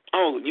you're...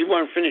 Oh, you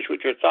weren't finished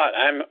with your thought.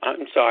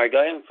 I'm sorry. Go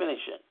ahead and finish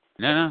it.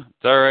 No,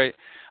 it's all right.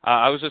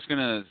 I was just going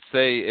to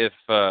say if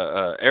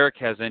Eric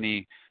has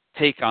any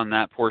take on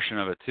that portion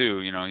of it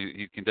too,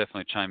 you can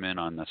definitely chime in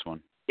on this one.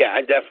 Yeah,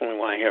 I definitely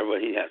want to hear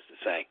what he has to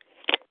say.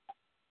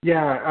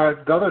 Yeah,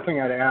 the other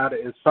thing I'd add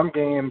is some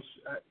games,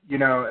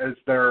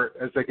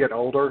 as they get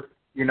older,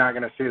 you're not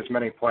going to see as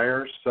many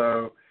players.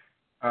 So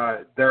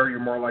there you're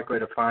more likely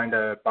to find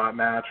a bot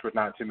match with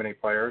not too many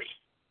players.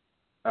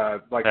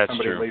 Like That's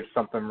somebody true. leaves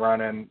something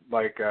running,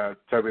 like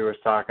Toby was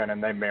talking,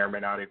 and they may or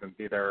may not even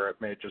be there. It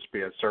may just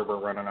be a server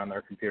running on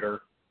their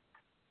computer.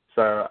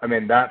 So, I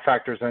mean, that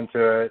factors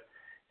into it.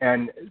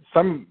 And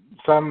some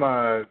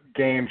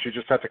games you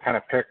just have to kind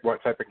of pick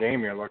what type of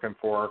game you're looking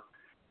for.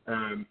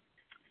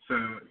 So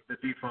the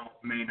default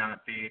may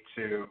not be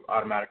to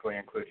automatically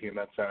include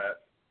humans in it.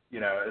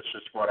 It's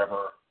just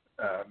whatever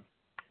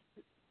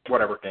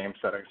game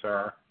settings there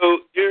are. So,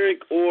 Eric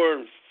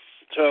or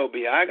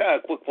Toby, I got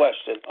a quick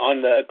question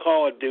on the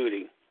Call of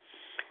Duty,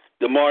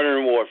 the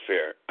Modern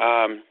Warfare.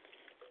 Am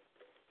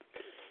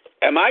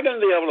I going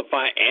to be able to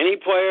find any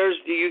players,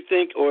 do you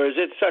think, or is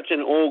it such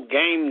an old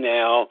game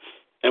now,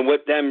 and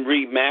with them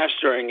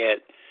remastering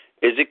it,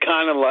 is it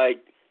kind of like,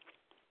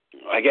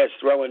 I guess,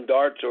 throwing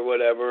darts or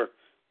whatever,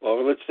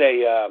 or let's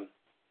say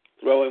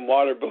throwing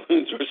water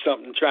balloons or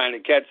something, trying to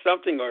catch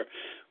something, or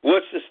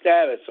what's the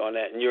status on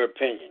that, in your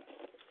opinion?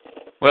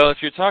 Well,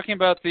 if you're talking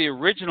about the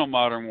original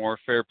Modern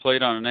Warfare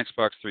played on an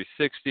Xbox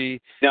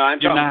 360,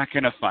 you're not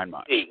going to find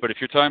much. But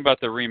if you're talking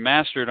about the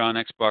remastered on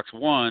Xbox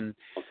One,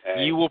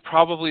 you will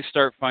probably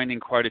start finding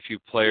quite a few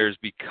players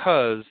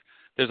because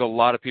there's a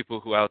lot of people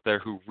out there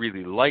who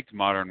really liked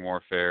Modern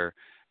Warfare.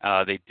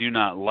 They do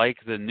not like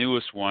the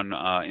newest one,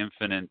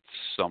 Infinite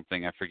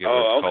something. I forget what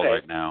it's called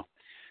right now.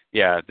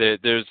 Yeah,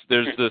 there's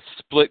the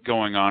split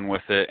going on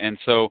with it. And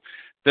so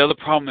the other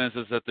problem is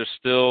that there's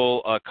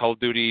still Call of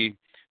Duty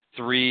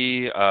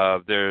 3,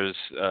 there's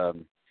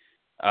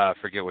I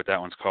forget what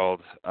that one's called.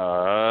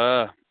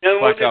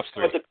 Black Ops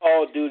 3. The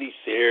Call of Duty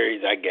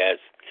series, I guess.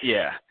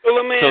 Yeah.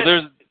 Well,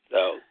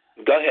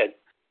 go ahead.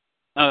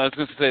 I was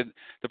going to say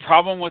the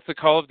problem with the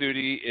Call of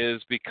Duty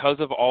is because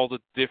of all the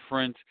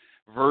different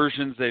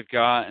versions they've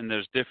got, and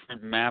there's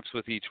different maps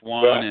with each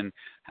one and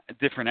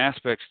different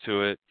aspects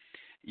to it.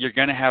 You're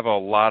going to have a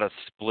lot of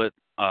split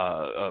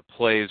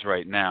plays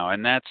right now,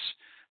 and that's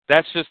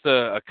just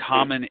a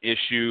common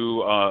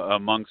issue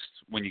amongst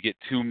when you get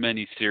too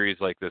many series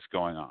like this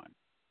going on.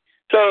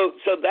 So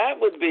that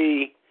would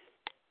be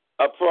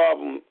a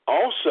problem.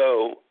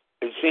 Also,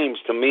 it seems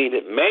to me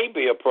that may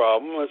be a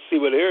problem. Let's see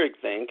what Eric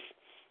thinks.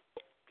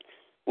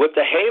 With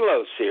the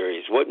Halo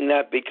series, wouldn't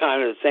that be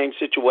kind of the same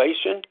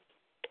situation?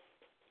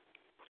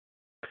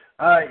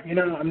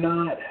 I'm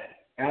not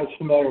as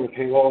familiar with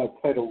Halo.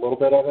 I've played a little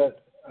bit of it.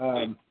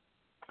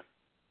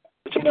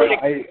 It's a pretty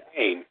good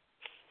game.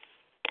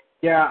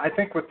 Yeah, I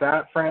think with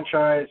that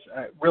franchise,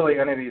 really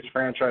any of these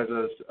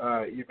franchises,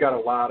 you've got a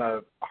lot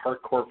of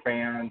hardcore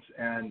fans,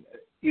 and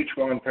each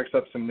one picks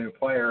up some new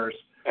players.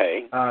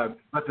 Hey.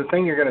 But the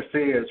thing you're going to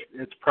see is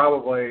it's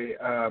probably,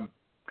 as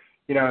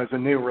a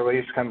new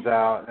release comes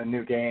out, a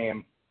new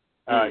game,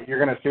 you're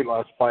going to see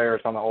less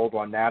players on the old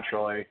one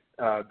naturally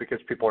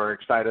because people are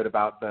excited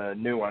about the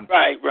new one.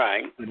 Right.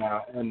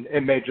 And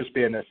it may just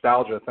be a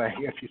nostalgia thing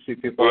if you see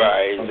people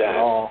at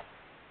all.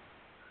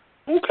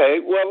 Okay,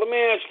 well, let me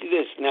ask you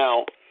this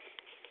now.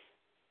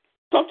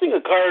 Something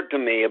occurred to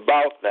me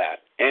about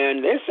that,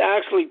 and this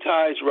actually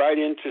ties right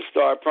into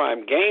Star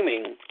Prime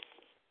Gaming,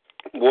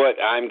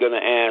 what I'm going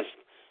to ask.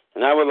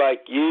 And I would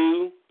like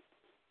you,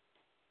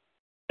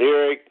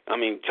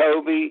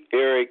 Toby,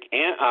 Eric,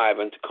 and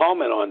Ivan to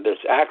comment on this,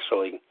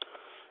 actually,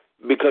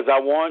 because I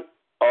want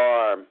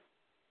our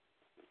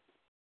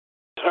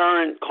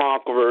current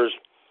conquerors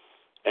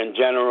and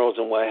generals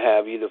and what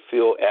have you to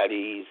feel at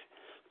ease,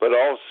 but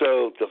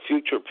also the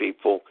future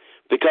people.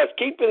 Because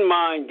keep in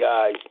mind,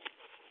 guys,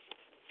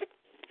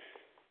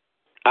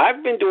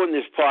 I've been doing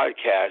this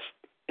podcast,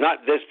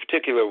 not this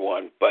particular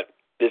one, but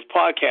this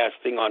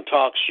podcasting on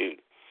TalkShoot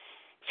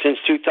since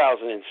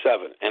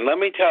 2007. And let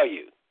me tell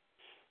you,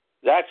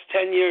 that's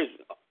 10 years,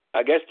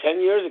 I guess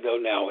 10 years ago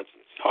now. It's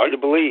hard to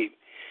believe.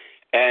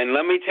 And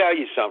let me tell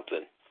you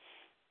something.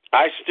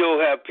 I still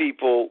have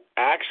people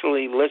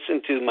actually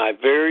listen to my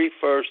very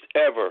first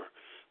ever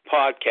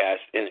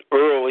podcast in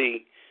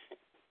early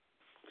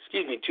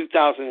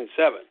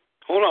 2007.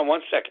 Hold on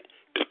one second.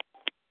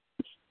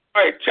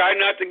 All right, try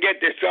not to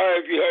get this. Sorry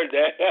if you heard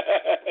that.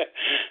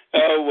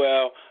 Oh,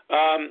 well.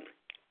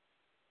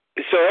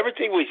 So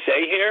everything we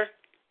say here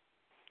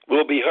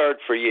will be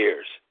heard for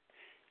years.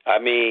 I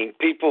mean,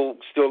 people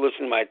still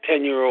listen to my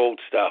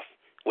 10-year-old stuff,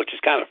 which is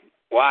kind of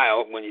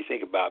wild when you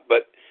think about it.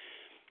 But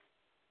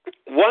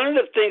one of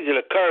the things that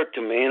occurred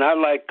to me, and I'd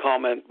like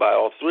comment by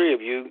all three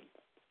of you,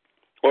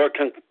 or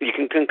you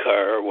can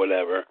concur or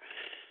whatever,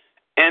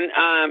 and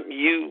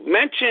you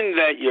mentioned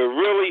that you're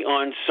really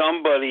on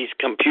somebody's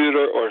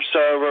computer or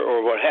server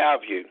or what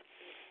have you.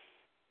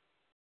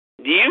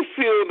 Do you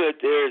feel that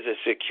there's a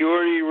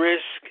security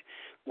risk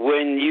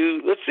when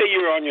let's say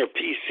you're on your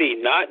PC,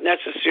 not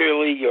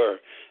necessarily your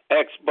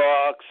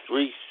Xbox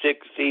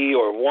 360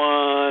 or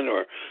 1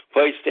 or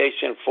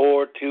PlayStation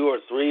 4, 2, or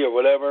 3 or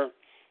whatever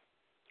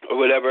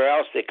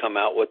else they come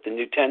out with, the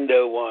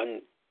Nintendo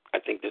one, I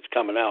think that's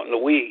coming out, and the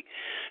Wii.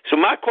 So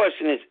my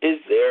question is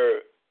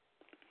there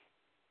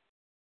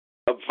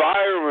a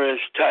virus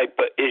type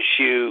of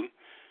issue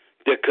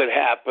that could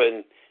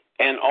happen.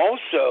 And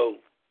also,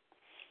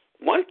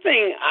 one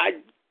thing I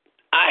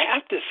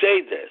have to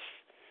say this.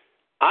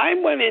 I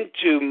went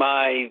into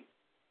my,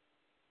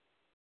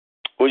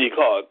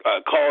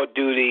 Call of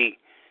Duty,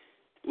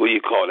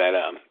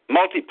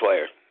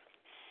 multiplayer.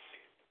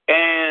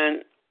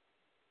 And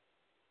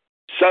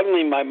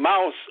suddenly my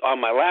mouse on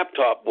my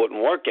laptop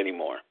wouldn't work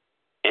anymore.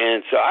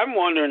 And so I'm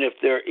wondering if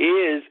there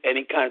is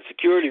any kind of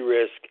security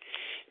risk,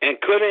 and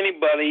could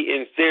anybody,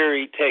 in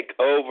theory, take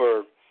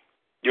over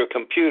your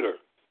computer?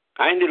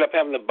 I ended up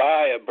having to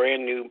buy a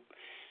brand new,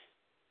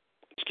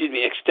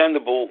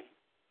 extendable,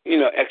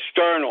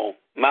 external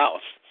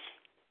mouse.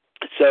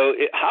 So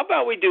how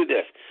about we do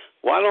this?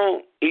 Why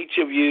don't each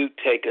of you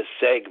take a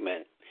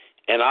segment,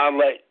 and I'll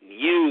let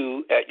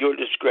you, at your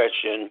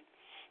discretion,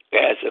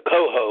 as a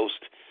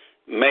co-host,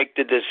 make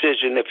the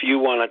decision if you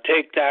want to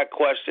take that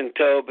question,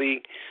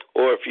 Toby,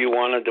 or if you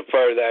want to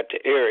defer that to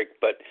Eric.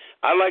 But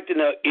I'd like to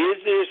know,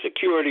 is there a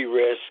security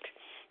risk?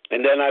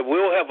 And then I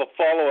will have a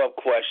follow-up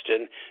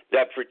question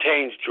that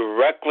pertains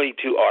directly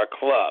to our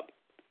club.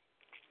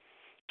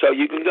 So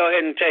you can go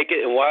ahead and take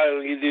it, and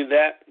while you do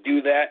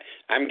that,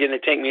 I'm going to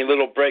take me a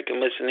little break and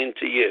listening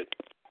to you.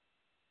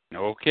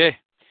 Okay.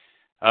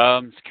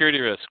 Security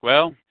risk.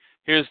 Well,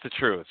 here's the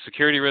truth.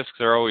 Security risks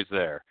are always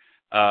there.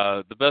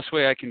 The best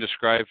way I can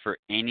describe for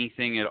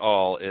anything at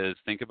all is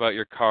think about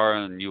your car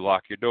and you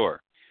lock your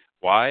door.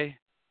 Why?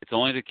 It's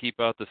only to keep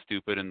out the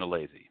stupid and the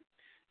lazy.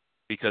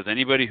 Because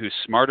anybody who's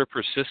smart or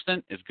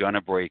persistent is going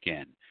to break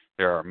in.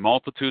 There are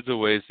multitudes of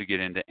ways to get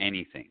into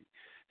anything.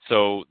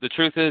 So the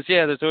truth is,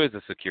 there's always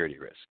a security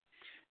risk.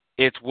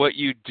 It's what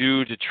you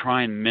do to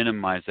try and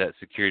minimize that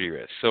security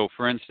risk. So,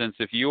 for instance,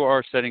 if you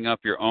are setting up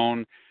your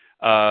own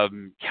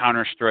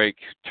Counter-Strike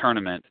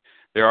tournament,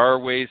 there are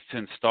ways to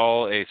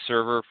install a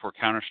server for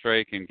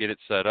Counter-Strike and get it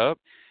set up.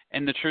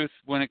 And the truth,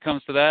 when it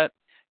comes to that,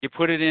 you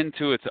put it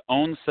into its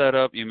own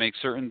setup, you make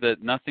certain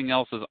that nothing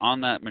else is on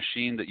that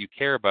machine that you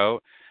care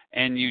about,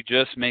 and you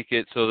just make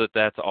it so that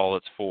that's all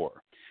it's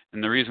for.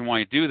 And the reason why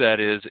you do that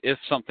is if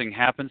something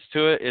happens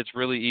to it, it's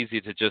really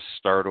easy to just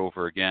start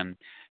over again,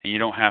 and you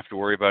don't have to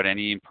worry about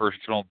any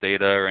personal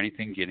data or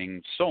anything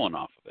getting stolen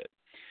off of it.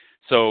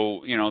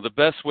 So, the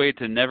best way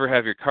to never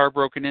have your car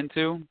broken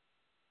into,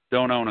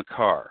 don't own a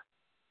car.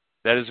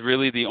 That is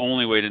really the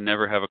only way to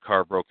never have a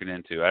car broken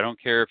into. I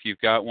don't care if you've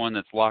got one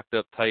that's locked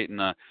up tight in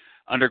an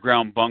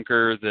underground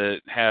bunker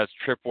that has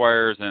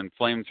tripwires and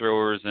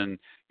flamethrowers and,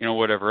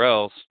 whatever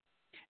else.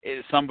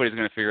 Somebody's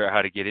going to figure out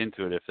how to get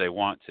into it if they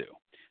want to.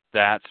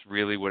 That's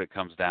really what it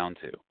comes down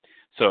to.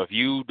 So if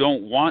you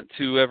don't want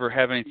to ever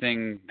have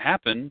anything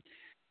happen,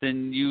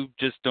 then you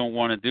just don't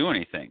want to do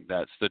anything.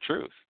 That's the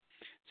truth.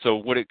 So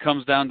when it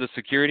comes down to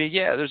security,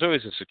 there's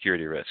always a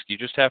security risk. You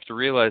just have to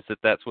realize that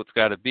that's what's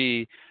got to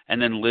be,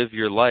 and then live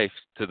your life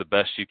to the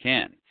best you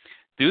can.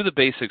 Do the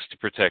basics to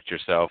protect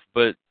yourself,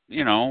 but,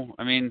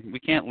 we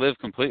can't live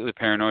completely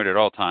paranoid at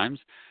all times.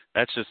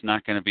 That's just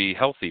not going to be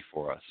healthy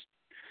for us.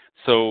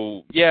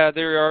 So,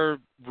 there are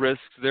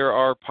risks. There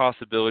are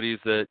possibilities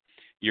that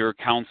your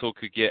console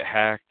could get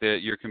hacked, that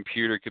your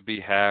computer could be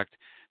hacked,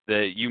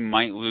 that you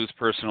might lose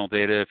personal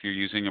data if you're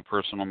using a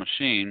personal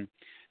machine.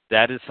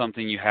 That is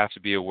something you have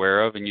to be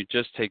aware of, and you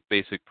just take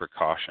basic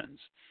precautions.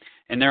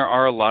 And there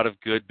are a lot of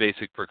good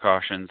basic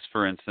precautions.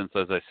 For instance,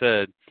 as I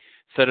said,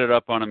 set it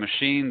up on a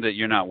machine that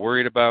you're not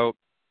worried about,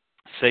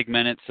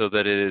 segment it so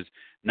that it is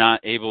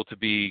not able to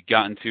be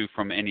gotten to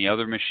from any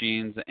other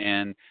machines,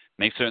 and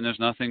make certain there's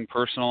nothing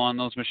personal on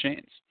those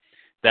machines.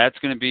 That's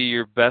going to be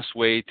your best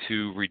way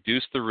to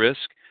reduce the risk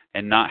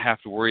and not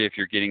have to worry if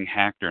you're getting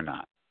hacked or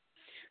not.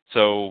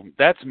 So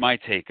that's my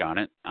take on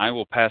it. I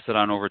will pass it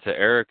on over to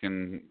Eric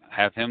and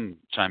have him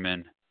chime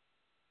in.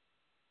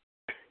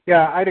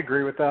 Yeah, I'd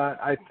agree with that.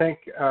 I think,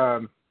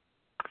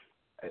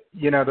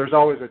 there's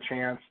always a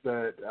chance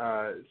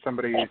that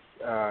somebody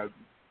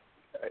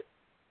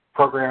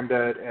programmed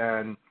it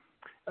and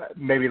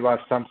maybe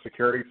left some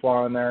security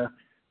flaw in there.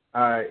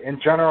 In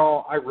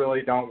general, I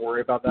really don't worry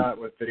about that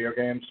with video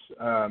games.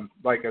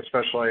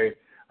 Especially,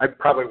 I'd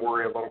probably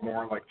worry a little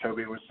more, like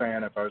Toby was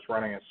saying, if I was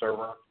running a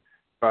server.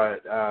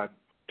 But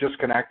just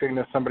connecting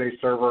to somebody's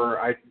server,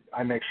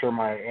 I make sure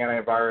my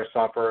antivirus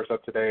software is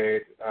up to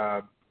date.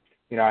 I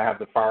have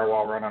the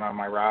firewall running on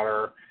my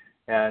router,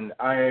 and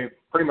I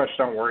pretty much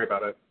don't worry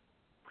about it.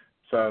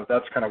 So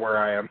that's kind of where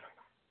I am.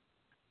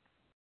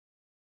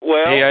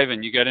 Well, hey,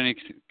 Ivan, you got any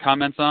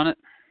comments on it?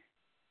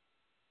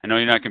 I know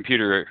you're not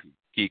computer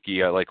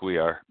geeky like we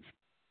are.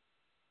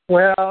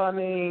 Well,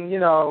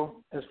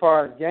 as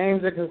far as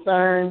games are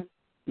concerned,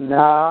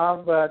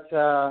 no, but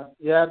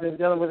I've been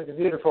dealing with the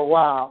computer for a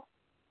while.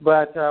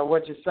 But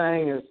what you're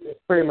saying is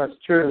pretty much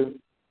true.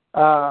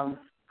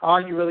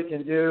 All you really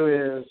can do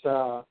is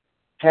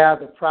have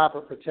the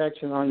proper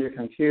protection on your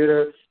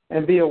computer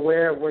and be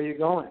aware of where you're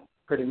going,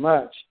 pretty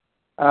much.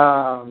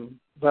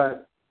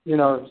 But,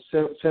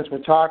 since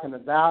we're talking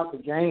about the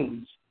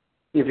games,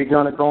 if you're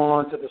going to go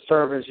on to the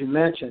server, as you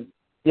mentioned,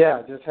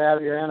 just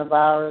have your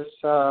antivirus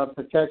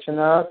protection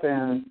up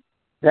and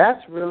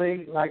that's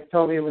really, like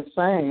Toby was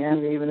saying,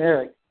 and even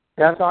Eric,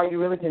 that's all you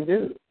really can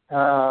do.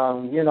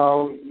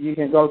 You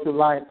can go through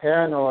life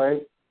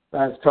paranoid,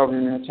 as Toby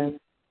mentioned,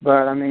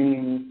 but, I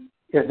mean,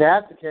 if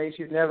that's the case,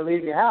 you'd never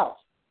leave your house.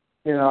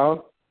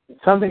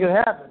 Something could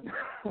happen.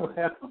 Well,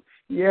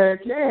 yeah,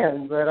 it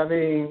can, but, I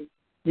mean,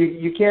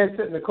 you can't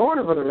sit in the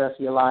corner for the rest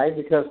of your life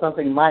because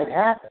something might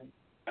happen.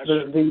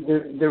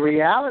 The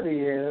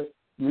reality is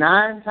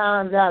 9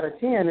 times out of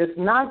 10, it's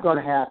not going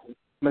to happen.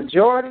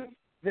 Majority,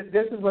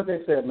 this is what they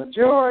said,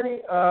 majority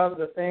of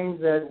the things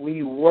that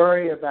we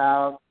worry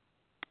about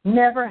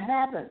never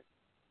happen.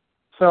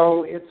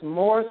 So it's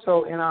more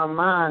so in our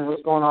mind,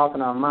 what's going off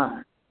in our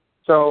mind.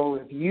 So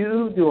if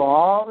you do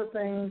all the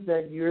things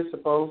that you're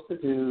supposed to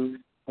do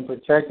in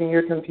protecting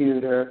your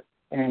computer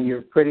and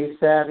you're pretty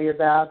savvy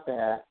about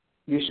that,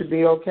 you should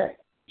be okay.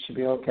 You should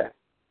be okay.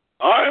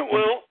 All right,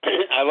 well,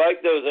 I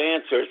like those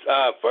answers.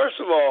 First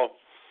of all,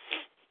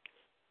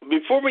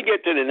 before we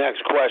get to the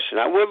next question,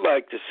 I would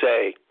like to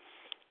say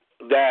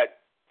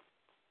that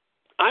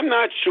I'm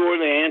not sure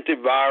the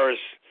antivirus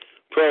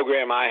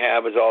program I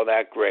have is all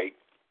that great.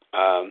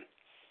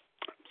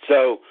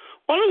 So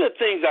one of the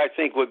things I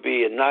think would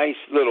be a nice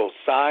little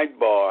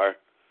sidebar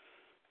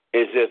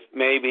is if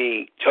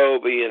maybe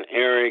Toby and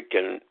Eric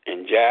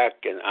and Jack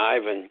and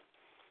Ivan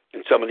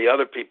and some of the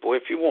other people,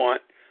 if you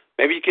want,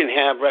 maybe you can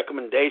have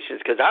recommendations,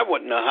 because I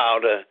wouldn't know how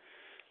to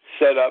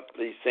set up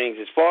these things.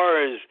 As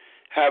far as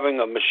having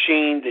a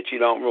machine that you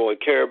don't really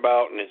care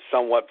about and it's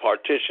somewhat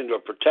partitioned or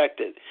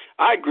protected,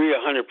 I agree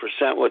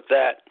 100% with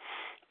that.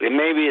 And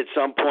maybe at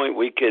some point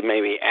we could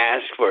maybe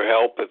ask for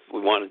help if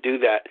we want to do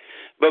that.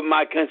 But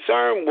my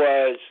concern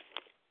was,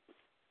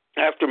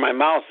 after my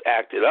mouse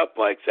acted up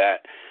like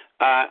that,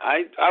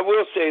 I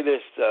will say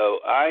this, though.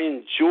 I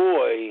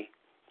enjoy,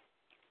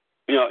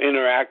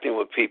 interacting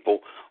with people.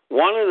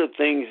 One of the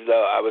things,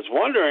 though, I was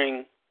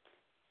wondering,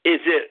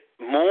 is it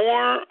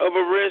more of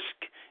a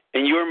risk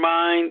in your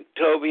mind,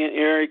 Toby and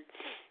Eric,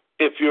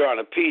 if you're on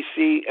a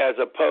PC as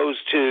opposed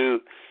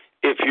to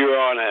if you're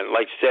on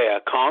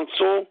a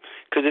console?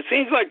 Because it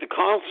seems like the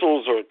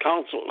consoles or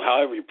console,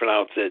 however you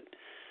pronounce it,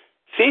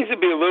 seems to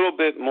be a little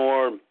bit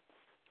more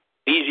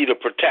easy to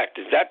protect.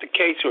 Is that the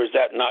case, or is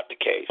that not the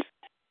case?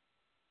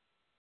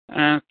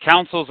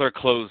 Consoles are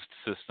closed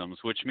systems,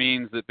 which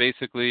means that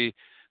basically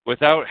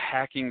without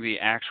hacking the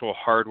actual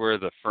hardware,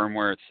 the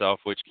firmware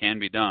itself, which can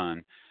be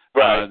done,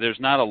 right. There's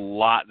not a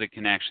lot that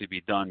can actually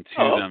be done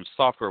to them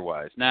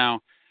software-wise.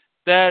 Now,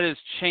 that is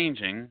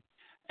changing,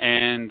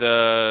 and,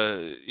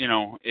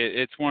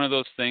 it's one of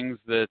those things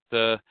that,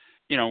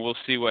 we'll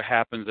see what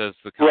happens as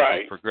the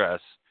consoles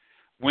progress.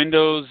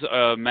 Windows,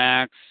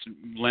 Macs,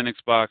 Linux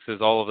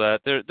boxes, all of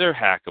that, they're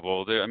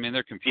hackable.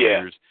 They're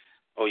computers.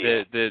 Yeah. Oh,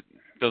 yeah. That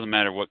doesn't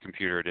matter what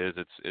computer it is.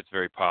 It's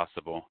very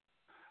possible.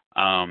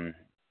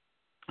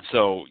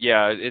 So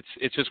yeah,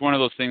 it's just one of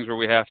those things where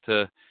we have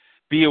to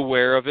be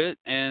aware of it,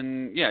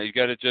 and yeah, you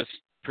got to just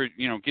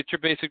get your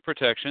basic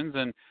protections.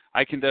 And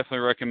I can definitely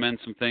recommend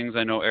some things.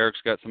 I know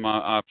Eric's got some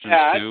options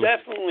too. I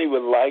definitely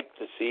would like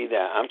to see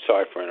that. I'm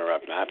sorry for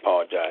interrupting. I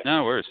apologize.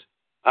 No worries.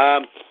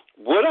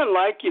 What I'd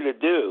like you to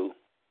do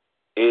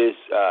is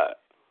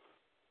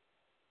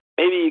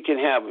maybe you can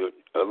have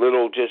a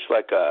little, just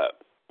like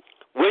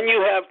when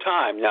you have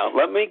time. Now,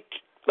 let me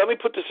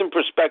put this in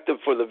perspective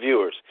for the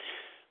viewers.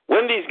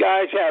 When these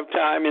guys have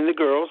time, and the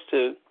girls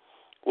too,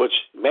 which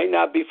may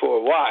not be for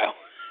a while,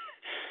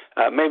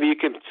 maybe you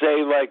could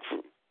say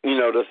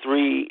the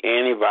 3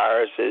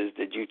 antiviruses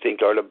that you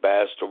think are the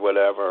best or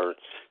whatever, or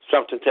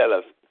something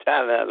to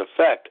that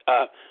effect.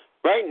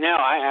 Right now,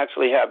 I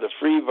actually have the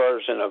free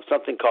version of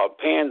something called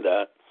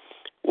Panda,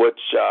 which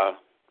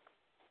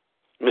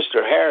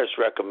Mr. Harris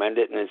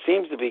recommended, and it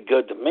seems to be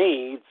good to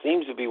me. It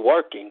seems to be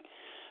working.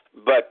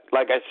 But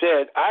like I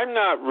said, I'm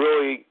not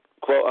really,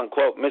 quote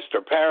unquote,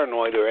 Mr.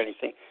 Paranoid or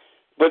anything.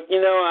 But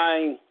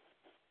I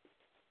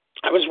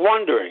was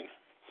wondering,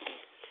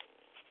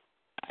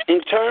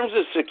 in terms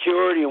of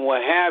security and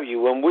what have you,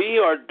 when we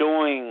are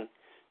doing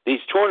these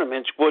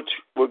tournaments, which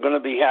we're going to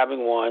be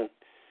having one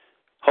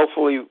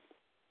hopefully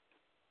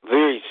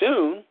very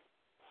soon,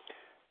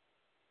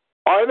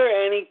 are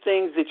there any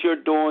things that you're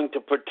doing to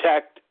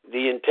protect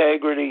the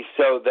integrity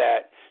so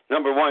that,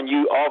 number one,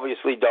 you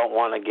obviously don't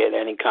want to get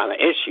any kind of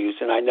issues,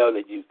 and I know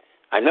that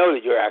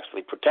you're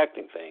actually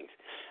protecting things.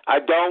 I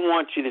don't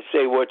want you to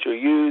say what you're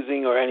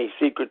using or any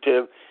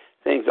secretive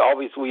things.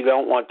 Obviously, we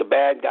don't want the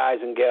bad guys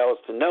and gals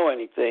to know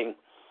anything.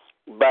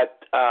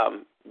 But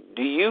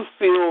do you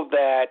feel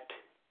that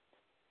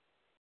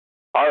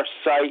our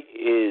site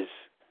is,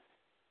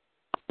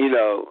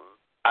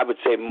 I would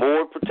say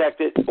more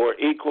protected or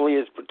equally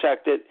as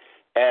protected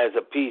as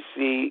a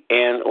PC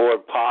and or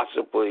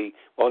possibly,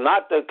 well,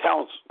 not the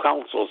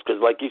consoles,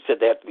 because like you said,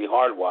 they have to be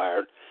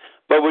hardwired.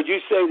 But would you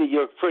say that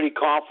you're pretty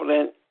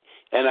confident?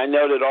 And I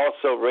know that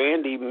also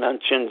Randy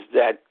mentions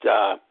that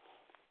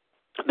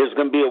there's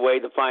going to be a way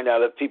to find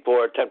out if people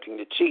are attempting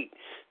to cheat.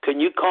 Can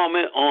you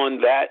comment on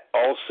that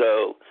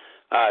also,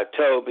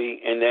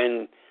 Toby, and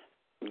then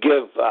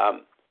give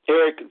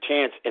Eric a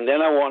chance? And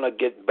then I want to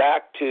get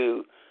back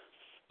to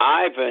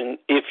Ivan,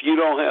 if you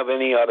don't have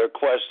any other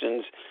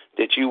questions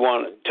that you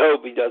want,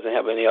 Toby doesn't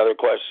have any other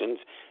questions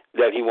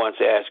that he wants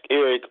to ask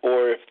Eric,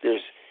 or if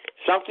there's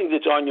something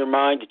that's on your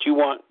mind that you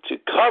want to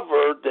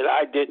cover that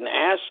I didn't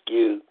ask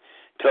you,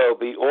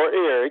 Toby or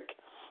Eric,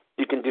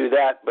 you can do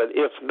that. But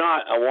if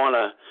not, I want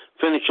to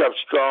finish up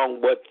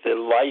strong with the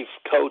life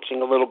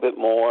coaching a little bit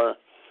more,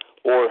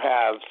 or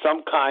have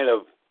some kind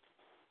of,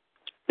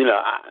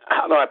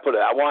 how do I put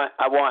it? I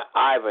want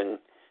Ivan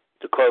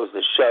to close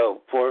the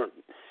show, for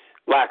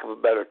lack of a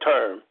better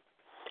term.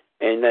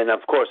 And then, of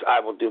course, I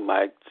will do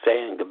my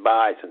saying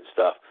goodbyes and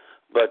stuff.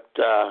 But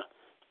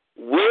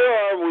where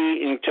are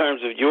we in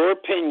terms of your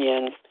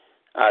opinion,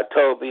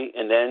 Toby,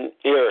 and then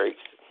Eric's,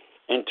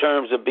 in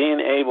terms of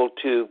being able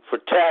to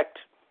protect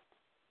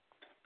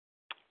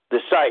the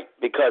site?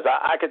 Because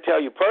I can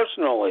tell you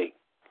personally,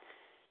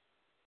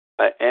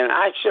 and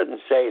I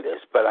shouldn't say this,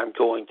 but I'm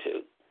going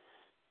to,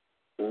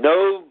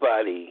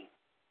 nobody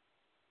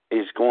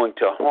is going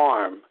to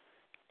harm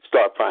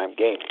Star Prime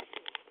Gaming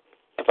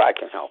if I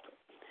can help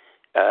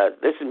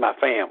it. This is my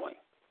family,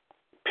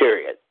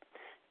 period.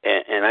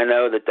 And I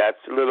know that that's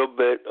a little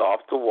bit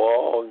off the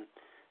wall and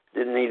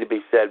didn't need to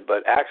be said,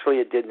 but actually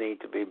it did need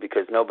to be,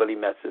 because not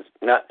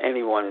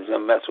anyone is going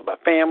to mess with my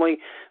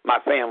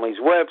family's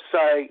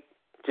website.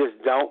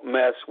 Just don't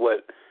mess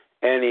with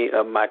any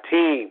of my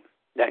team.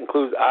 That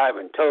includes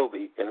Ivan,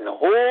 Toby, and the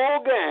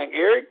whole gang,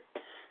 Eric,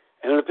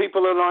 and the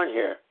people that aren't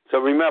here. So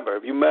remember,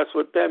 if you mess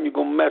with them, you're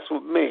going to mess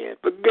with me. And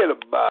forget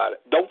about it.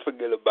 Don't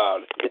forget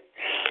about it.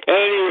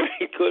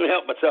 Anyway, couldn't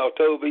help myself,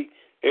 Toby.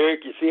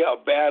 Eric, you see how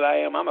bad I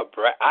am? I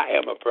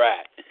am a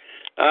brat.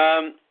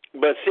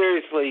 But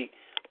seriously,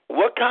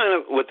 what kind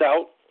of,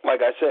 without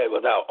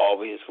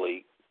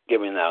obviously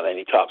giving out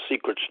any top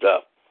secret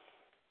stuff,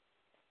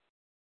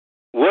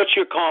 what's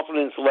your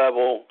confidence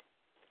level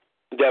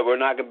that we're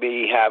not going to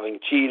be having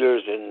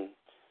cheaters and,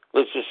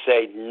 let's just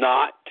say,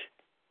 not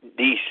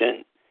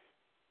decent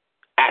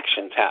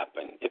actions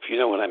happen, if you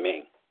know what I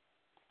mean?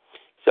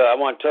 So I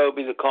want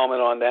Toby to comment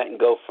on that and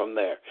go from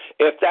there.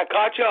 If that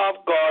caught you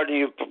off guard and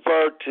you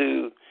prefer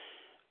to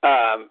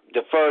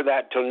defer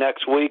that till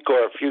next week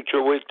or a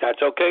future week,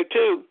 that's okay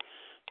too.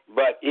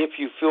 But if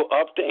you feel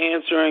up to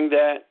answering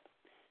that,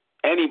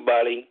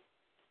 anybody,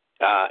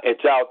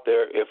 it's out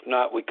there. If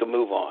not, we can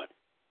move on.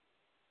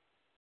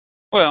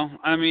 Well,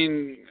 I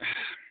mean,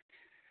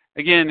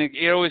 again,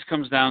 it always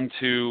comes down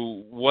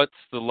to what's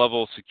the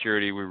level of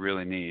security we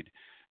really need.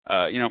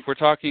 If we're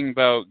talking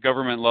about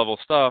government-level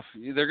stuff,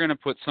 they're going to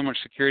put so much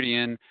security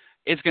in,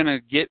 it's going to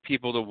get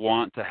people to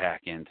want to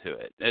hack into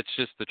it. It's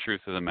just the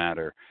truth of the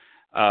matter.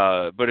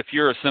 But if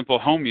you're a simple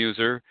home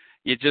user,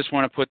 you just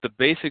want to put the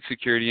basic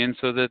security in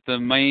so that the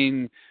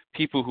main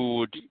people who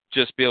would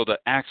just be able to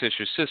access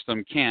your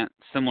system can't,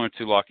 similar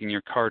to locking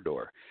your car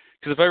door.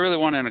 Because if I really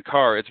want in a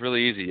car, it's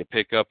really easy. You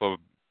pick up a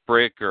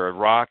brick or a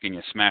rock and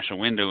you smash a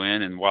window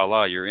in, and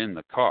voila, you're in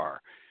the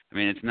car. I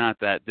mean, it's not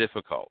that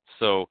difficult.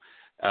 So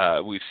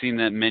we've seen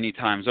that many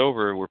times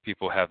over where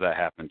people have that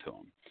happen to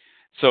them.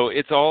 So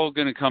it's all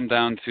going to come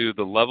down to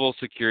the level of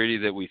security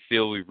that we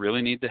feel we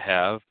really need to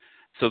have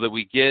so that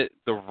we get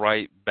the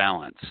right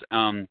balance.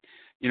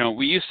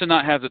 We used to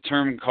not have the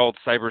term called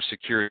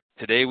cybersecurity.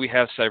 Today we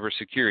have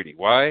cybersecurity.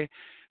 Why?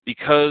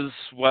 Because,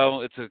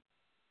 well, it's a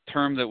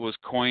term that was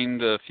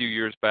coined a few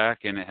years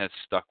back and it has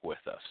stuck with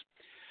us.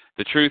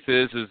 The truth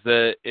is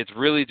that it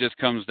really just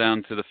comes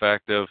down to the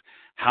fact of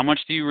how much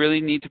do you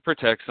really need to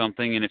protect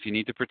something, and if you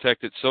need to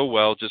protect it so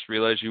well, just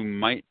realize you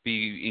might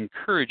be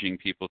encouraging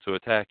people to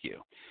attack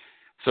you.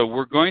 So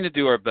we're going to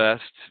do our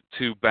best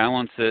to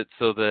balance it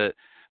so that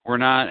we're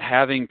not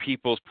having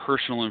people's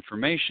personal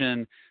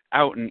information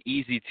out and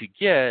easy to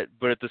get,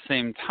 but at the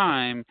same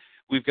time,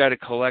 we've got to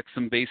collect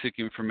some basic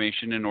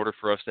information in order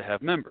for us to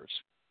have members.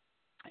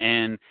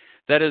 And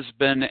that has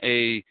been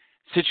a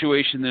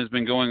situation that has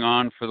been going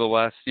on for the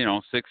last,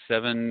 6,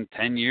 7,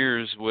 10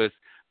 years with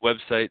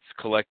websites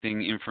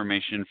collecting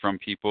information from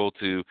people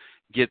to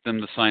get them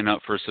to sign up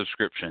for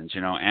subscriptions.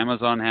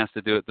 Amazon has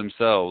to do it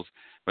themselves,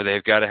 where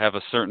they've got to have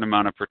a certain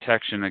amount of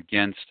protection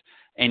against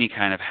any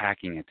kind of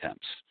hacking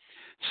attempts.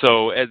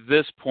 So at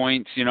this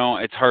point,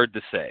 it's hard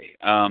to say.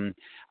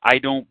 I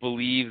don't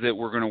believe that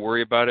we're going to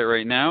worry about it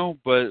right now,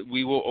 but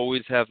we will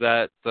always have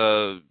that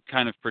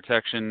kind of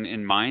protection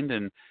in mind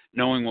and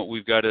knowing what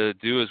we've got to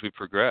do as we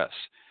progress.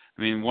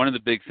 I mean, one of the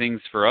big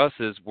things for us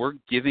is we're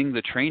giving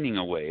the training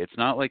away. It's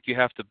not like you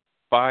have to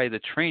buy the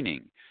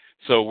training.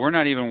 So we're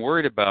not even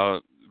worried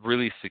about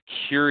really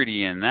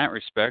security in that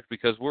respect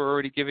because we're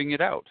already giving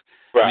it out.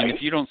 Right. I mean,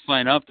 if you don't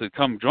sign up to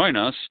come join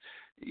us,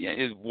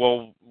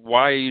 well,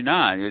 why are you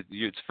not?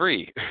 It's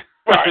free.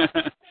 Right.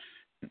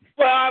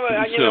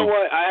 Well, you know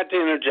what? I have to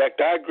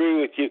interject. I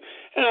agree with you.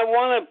 And I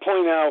want to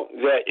point out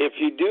that if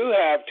you do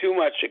have too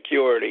much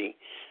security,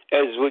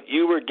 as what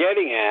you were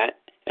getting at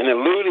and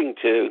alluding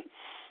to,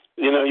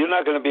 you're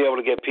not going to be able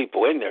to get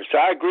people in there. So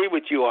I agree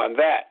with you on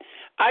that.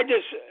 I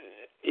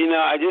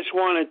just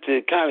wanted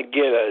to kind of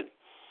get an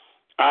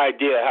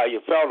idea how you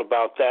felt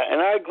about that.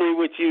 And I agree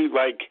with you,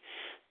 like,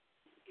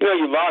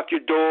 you lock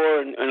your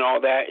door and all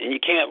that, and you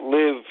can't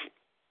live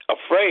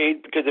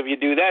afraid, because if you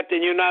do that,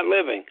 then you're not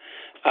living.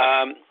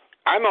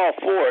 I'm all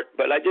for it,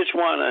 but I just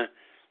want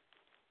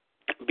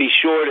to be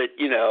sure that,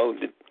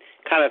 to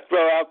kind of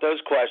throw out those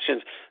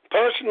questions.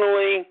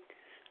 Personally,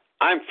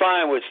 I'm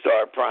fine with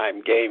Star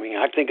Prime Gaming.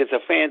 I think it's a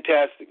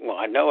fantastic,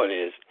 I know it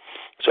is,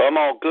 so I'm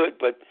all good.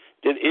 But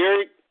did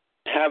Eric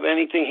have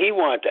anything he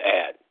wanted to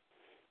add?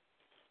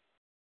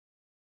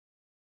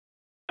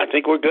 I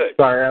think we're good.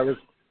 Sorry,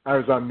 I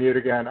was on mute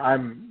again.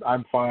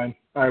 I'm fine.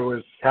 I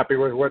was happy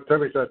with what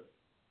Toby said.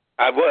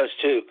 I was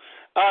too.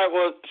 All right,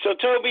 well, so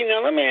Toby,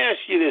 now let me ask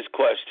you this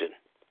question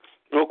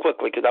real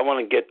quickly, because I want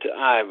to get to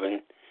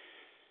Ivan.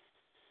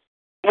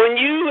 When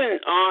you and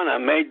Anna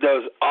made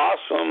those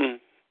awesome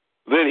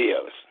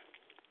videos,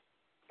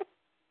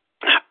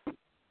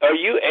 are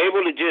you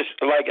able to just,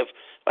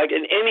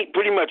 in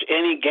pretty much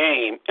any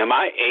game, am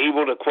I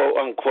able to, quote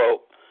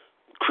unquote,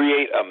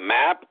 create a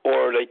map,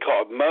 or are they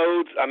called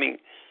modes?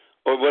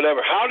 Or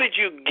whatever. How did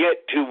you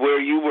get to where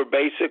you were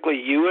basically,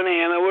 you and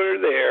Anna were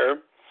there,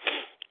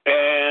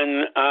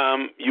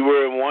 and you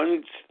were in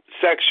one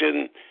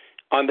section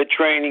on the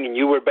training, and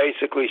you were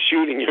basically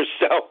shooting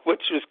yourself,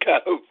 which was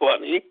kind of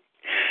funny.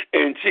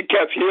 And she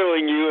kept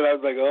healing you, and I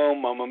was like, oh,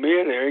 Mamma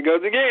Mia, there he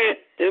goes again.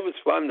 It was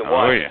fun to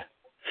watch. Oh, yeah.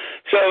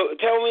 So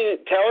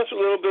tell us a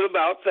little bit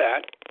about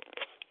that,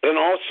 and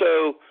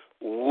also,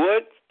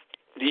 what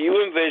do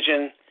you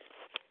envision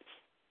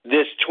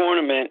this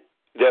tournament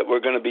that we're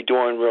going to be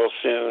doing real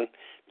soon,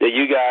 that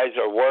you guys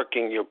are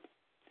working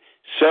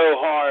so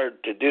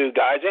hard to do,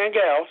 guys and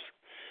gals?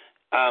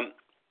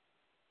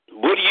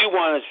 What do you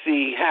want to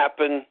see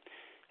happen,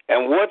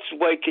 and what's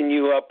waking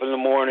you up in the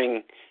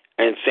morning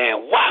and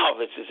saying, wow,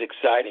 this is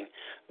exciting?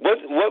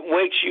 What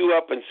wakes you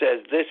up and says,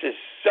 this is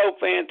so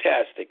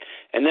fantastic?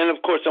 And then,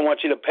 of course, I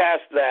want you to pass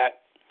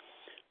that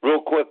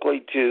real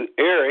quickly to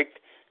Eric,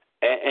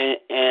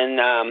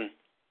 and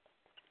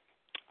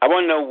I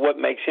want to know what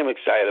makes him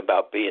excited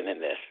about being in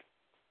this.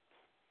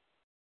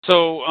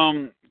 So,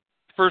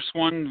 first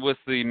one with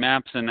the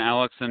maps and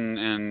Alex,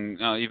 and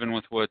even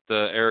with what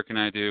Eric and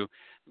I do,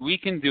 we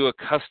can do a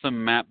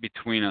custom map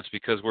between us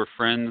because we're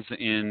friends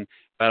in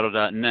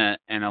Battle.net,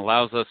 and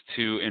allows us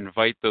to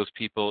invite those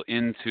people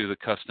into the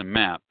custom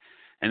map.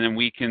 And then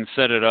we can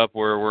set it up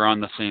where we're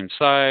on the same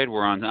side,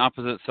 we're on the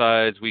opposite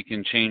sides, we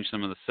can change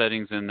some of the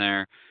settings in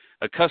there.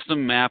 A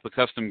custom map, a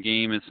custom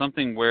game is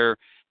something where,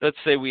 let's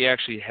say we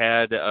actually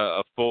had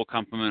a full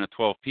complement of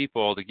 12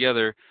 people all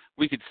together,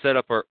 we could set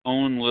up our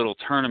own little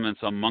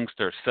tournaments amongst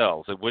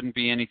ourselves. It wouldn't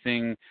be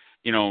anything,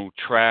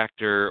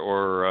 tracked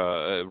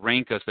or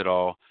rank us at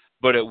all,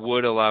 but it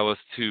would allow us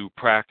to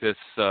practice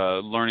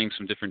learning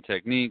some different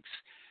techniques.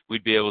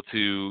 We'd be able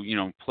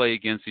to, play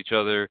against each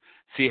other,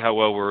 see how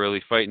well we're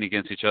really fighting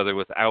against each other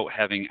without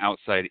having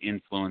outside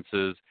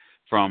influences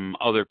from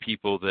other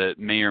people that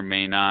may or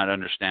may not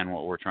understand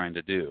what we're trying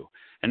to do.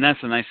 And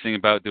that's the nice thing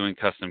about doing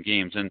custom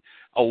games. And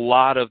a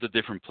lot of the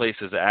different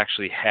places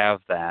actually have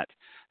that.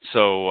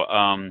 So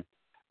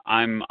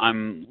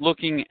I'm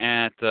looking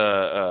at,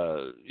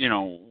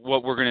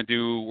 what we're going to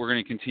do. We're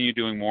going to continue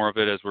doing more of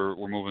it as we're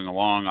moving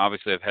along.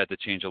 Obviously, I've had to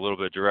change a little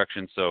bit of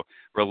direction, so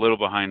we're a little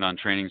behind on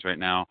trainings right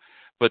now.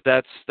 But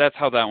that's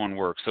how that one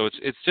works. So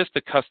it's just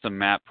a custom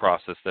map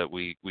process that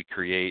we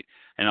create,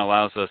 and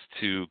allows us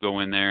to go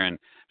in there and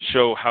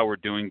show how we're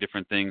doing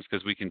different things,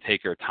 because we can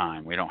take our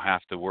time. We don't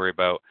have to worry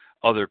about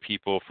other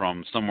people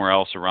from somewhere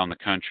else around the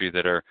country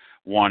that are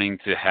wanting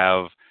to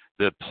have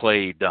the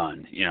play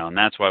done, and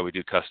that's why we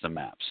do custom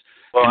maps.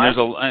 Well,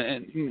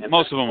 and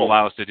most of them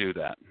allow us to do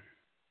that.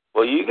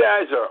 Well, you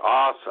guys are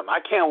awesome. I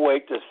can't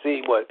wait to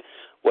see what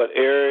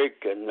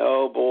Eric and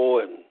Noble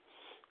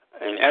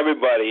and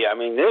everybody.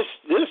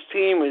 This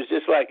team is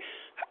just like,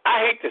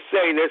 I hate to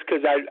say this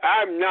because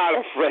I'm not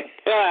afraid.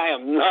 I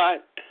am not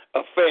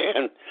a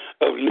fan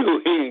of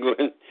New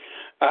England.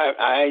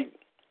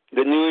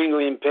 The New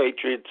England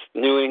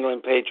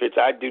Patriots,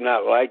 I do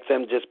not like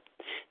them,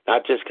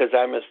 not just because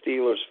I'm a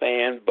Steelers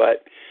fan,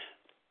 but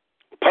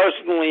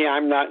personally,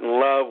 I'm not in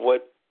love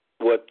with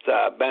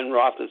Ben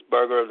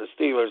Roethlisberger of the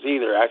Steelers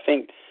either. I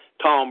think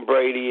Tom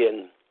Brady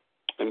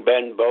and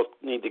Ben both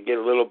need to get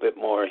a little bit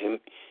more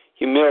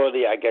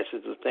humility, I guess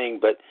is the thing.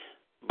 But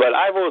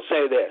I will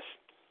say this.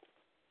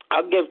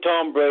 I'll give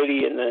Tom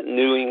Brady and the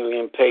New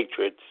England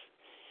Patriots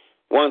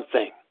one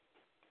thing.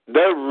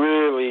 They're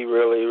really,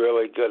 really,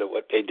 really good at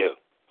what they do.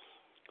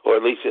 Or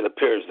at least it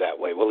appears that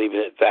way. We'll leave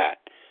it at that.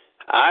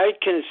 I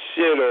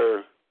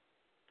consider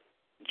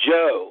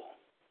Joe,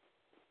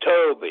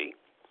 Toby,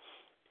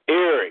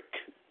 Eric,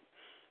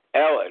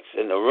 Alex,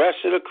 and the rest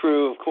of the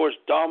crew, of course,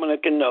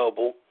 Dominic and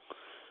Noble,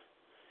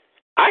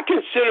 I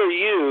consider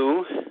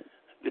you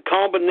the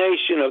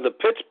combination of the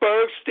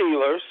Pittsburgh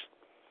Steelers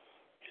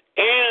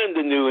and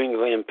the New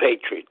England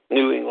Patriots.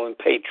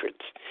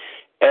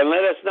 And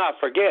let us not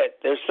forget,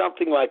 there's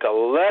something like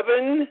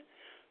 11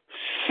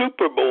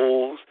 Super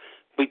Bowls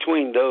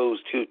between those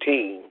two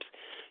teams.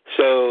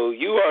 So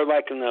you are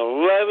like an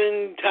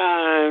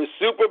 11-time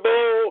Super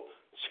Bowl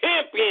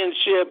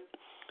championship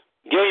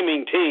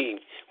gaming team.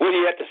 What do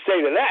you have to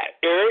say to that,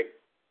 Eric?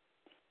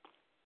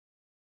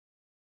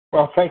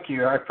 Well, thank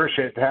you. I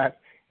appreciate that.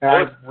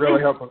 I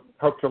really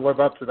hope to live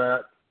up to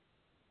that.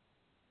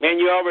 Man,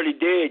 you already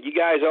did. You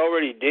guys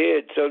already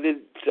did. So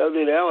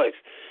did Alex.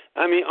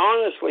 I mean,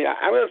 honestly,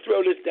 I'm going to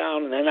throw this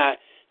down, and then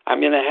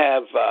I'm going to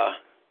have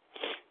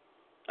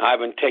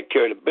Ivan take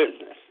care of the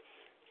business.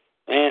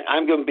 And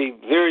I'm going to be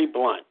very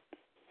blunt,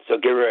 so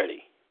get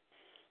ready.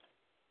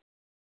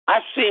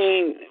 I've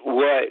seen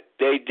what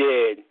they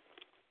did,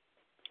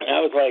 and I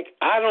was like,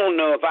 I don't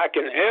know if I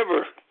can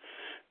ever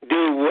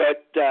do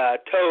what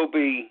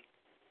Toby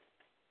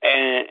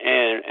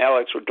and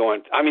Alex were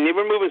doing. I mean, they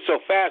were moving so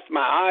fast,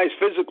 my eyes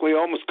physically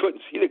almost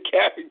couldn't see the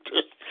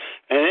characters,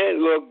 and it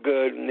looked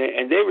good,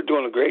 and they were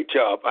doing a great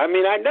job. I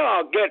mean, I know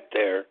I'll get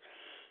there.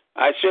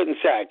 I shouldn't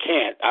say I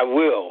can't. I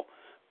will.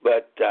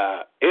 But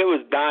it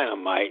was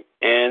dynamite,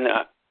 and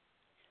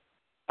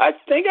I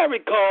think I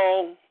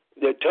recall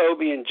that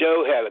Toby and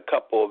Joe had a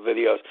couple of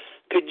videos.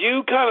 Could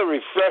you kind of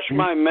refresh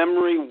my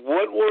memory?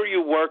 What were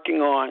you working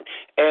on,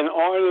 and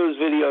are those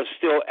videos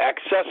still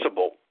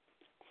accessible?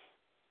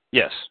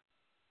 Yes.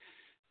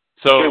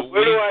 So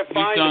where do I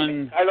find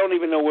them? I don't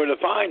even know where to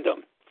find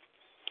them.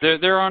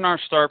 They're on our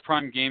Star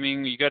Prime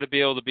Gaming. You got to be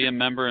able to be a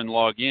member and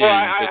log in,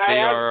 well, but they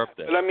are up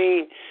there. But I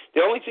mean,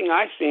 the only thing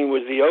I've seen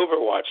was the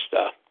Overwatch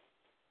stuff.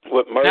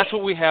 That's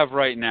what we have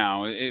right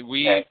now.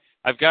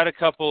 I've got a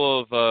couple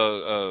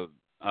of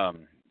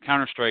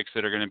Counter-Strikes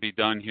that are going to be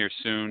done here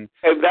soon.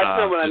 Hey, that's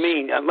not what I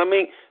mean. I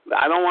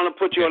don't want to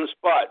put you on the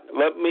spot.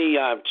 Let me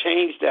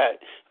change that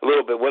a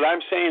little bit. What I'm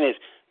saying is,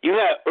 you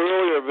had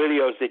earlier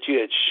videos that you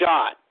had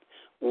shot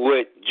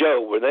with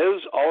Joe. Were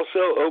those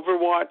also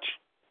Overwatch?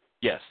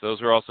 Yes,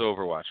 those were also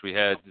Overwatch. We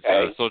had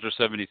Soldier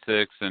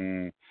 76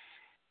 and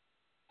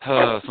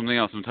something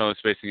else. I'm totally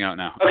spacing out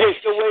now. Okay,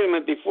 so wait a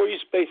minute before you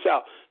space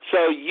out.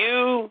 So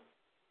you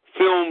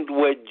filmed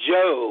with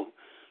Joe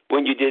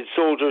when you did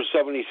Soldier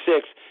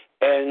 76,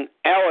 and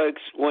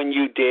Alex when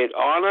you did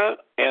Anna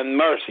and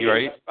Mercy.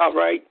 Right. Is that about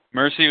right?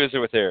 Mercy was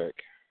there with Eric.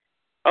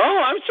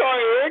 Oh, I'm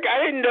sorry, Eric.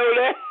 I didn't know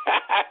that.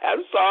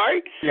 I'm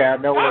sorry. Yeah,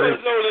 no worries. I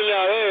was zoning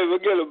out. Hey,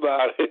 forget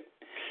about it.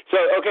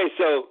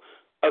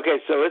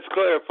 So let's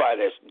clarify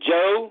this.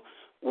 Joe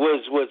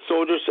was with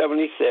Soldier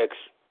 76.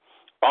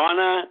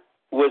 Anna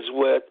was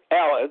with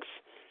Alex,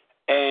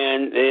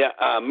 and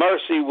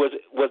Mercy was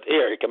with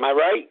Eric. Am I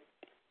right?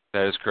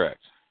 That is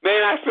correct.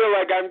 Man, I feel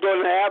like I'm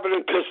doing the Abbott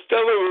and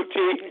Costello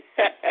routine.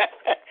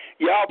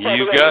 Y'all probably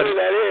don't know who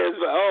that is,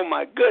 but oh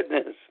my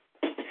goodness.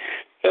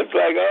 It's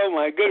like, oh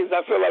my goodness, I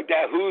feel like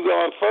that Who's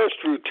On First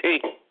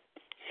routine.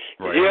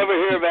 Right. Did you ever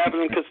hear of Abbott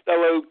and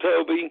Costello,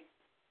 Toby?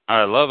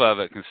 I love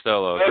Abbott and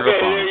Costello.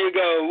 Okay, there you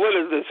go. What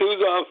is this?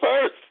 Who's On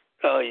First?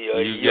 Oh,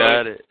 you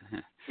got it.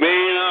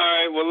 Man, all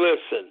right, well,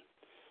 listen.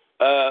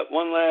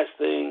 One last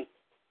thing.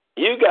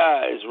 You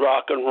guys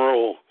rock and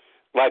roll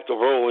like the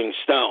Rolling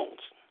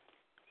Stones.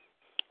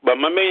 But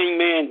my main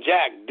man,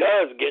 Jack,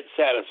 does get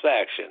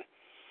satisfaction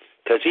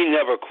because he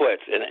never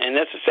quits. And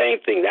that's the same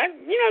thing. That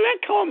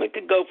comment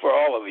could go for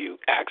all of you,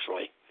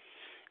 actually,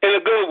 in a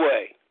good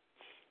way.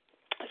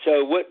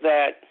 So with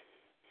that,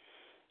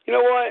 you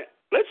know what?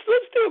 Let's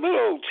do a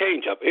little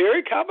change up.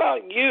 Eric, how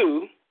about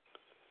you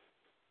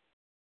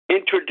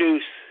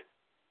introduce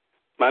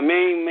my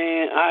main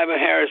man, Ivan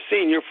Harris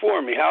Sr.,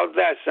 for me? How's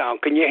that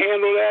sound? Can you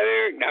handle that,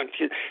 Eric?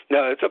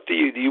 No, it's up to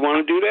you. Do you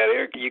want to do that,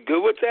 Eric? Are you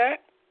good with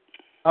that?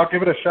 I'll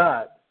give it a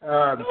shot.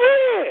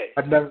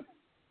 I've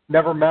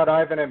never met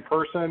Ivan in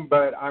person,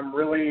 but I'm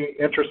really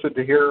interested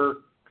to hear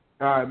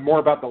more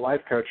about the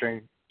life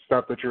coaching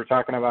stuff that you were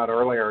talking about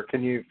earlier.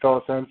 Can you fill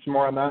us in some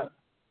more on that?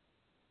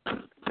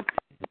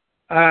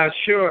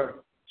 Sure,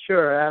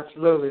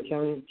 absolutely.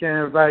 Can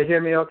everybody hear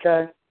me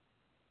okay?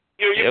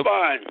 You're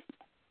fine.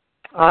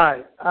 All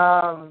right.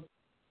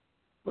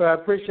 Well, I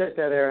appreciate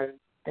that, Eric.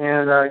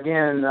 And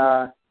again,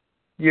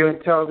 you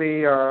and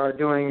Toby are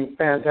doing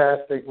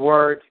fantastic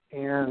work,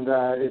 and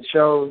it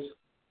shows.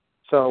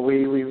 So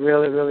we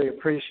really, really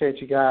appreciate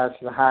you guys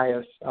to the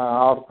highest.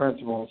 All the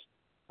principals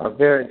are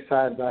very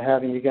excited about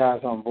having you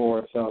guys on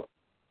board. So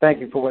thank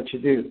you for what you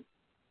do.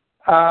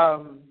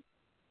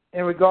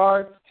 In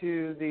regards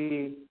to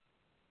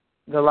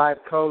the life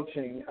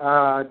coaching,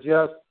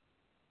 just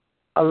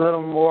a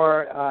little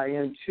more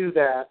into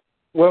that.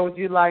 Where would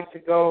you like to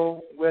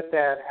go with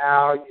that,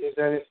 Al? Is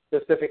there any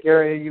specific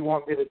area you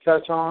want me to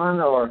touch on,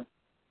 or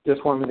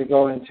just want me to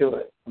go into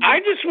it? I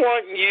just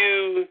want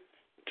you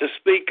to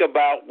speak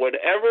about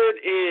whatever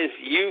it is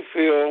you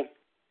feel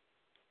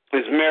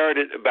is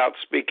merited about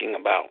speaking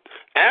about.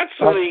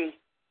 Actually,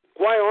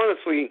 quite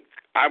honestly,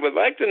 I would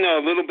like to know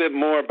a little bit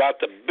more about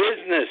the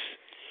business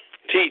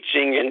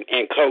teaching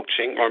and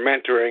coaching or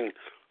mentoring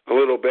a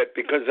little bit,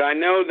 because I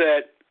know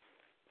that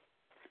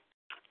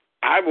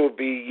I will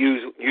be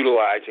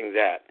utilizing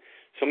that.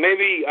 So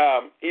maybe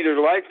either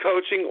the life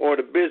coaching or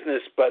the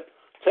business, but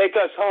take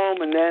us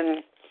home, and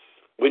then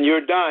when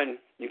you're done,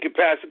 you can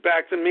pass it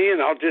back to me,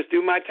 and I'll just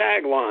do my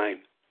tagline.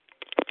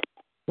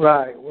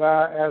 Right.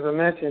 Well, as I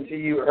mentioned to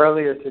you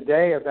earlier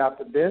today about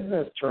the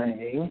business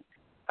training,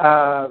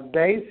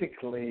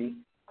 basically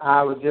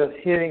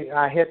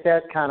I hit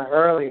that kind of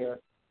earlier.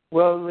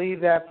 We'll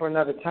leave that for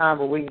another time,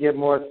 but we can get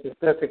more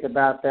specific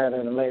about that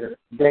at a later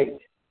date.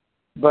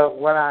 But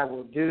what I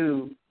will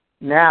do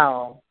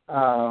now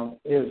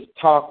is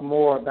talk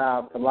more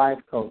about the life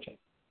coaching.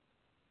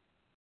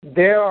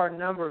 There are a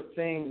number of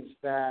things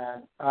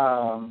that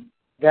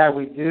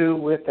we do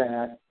with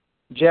that.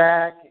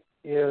 Jack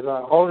is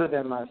older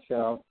than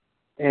myself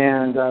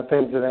and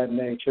things of that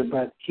nature,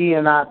 but he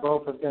and I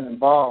both have been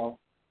involved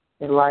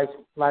in life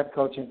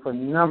coaching for a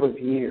number of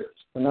years.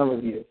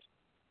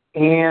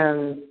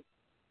 And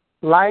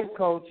life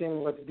coaching,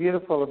 what's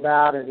beautiful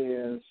about it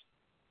is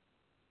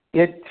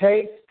it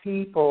takes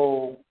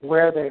people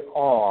where they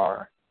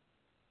are,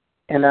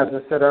 and as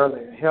I said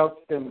earlier,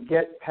 helps them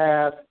get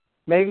past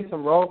maybe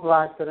some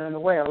roadblocks that are in the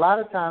way. A lot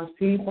of times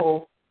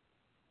people,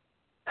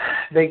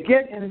 they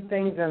get in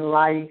things in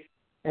life,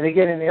 and they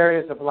get in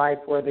areas of life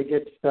where they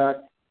get stuck,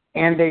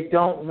 and they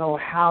don't know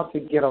how to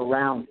get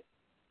around it.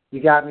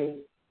 You got me?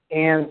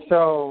 And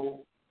so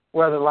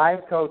where the life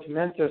coach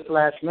mentor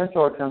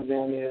comes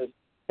in is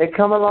they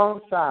come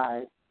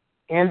alongside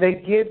and they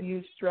give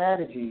you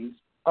strategies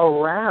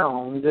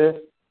around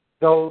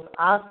those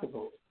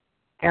obstacles.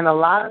 And a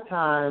lot of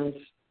times,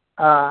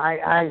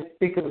 I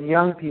speak of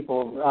young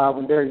people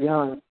when they're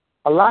young.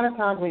 A lot of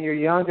times when you're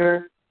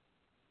younger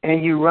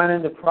and you run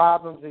into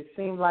problems, they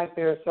seem like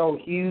they're so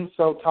huge,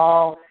 so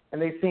tall,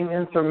 and they seem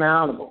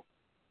insurmountable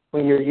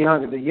when you're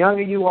younger. The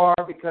younger you are,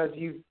 because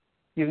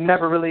you've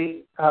never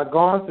really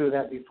gone through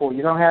that before.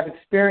 You don't have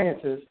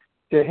experiences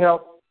to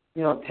help,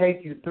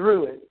 take you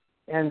through it.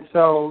 And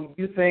so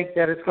you think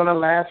that it's going to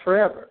last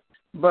forever.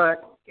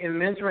 But in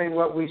mentoring,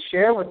 what we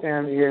share with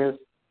them is,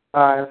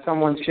 as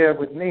someone shared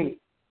with me,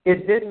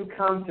 it didn't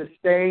come to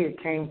stay,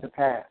 it came to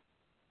pass.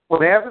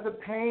 Whatever the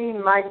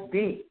pain might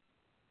be,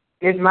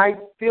 it might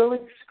feel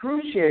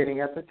excruciating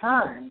at the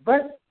time,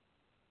 but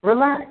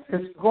relax.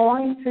 It's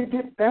going to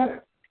get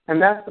better. And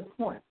that's the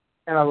point.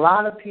 And a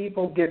lot of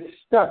people get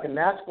stuck, and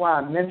that's why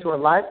a mentor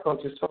life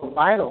coach is so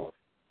vital,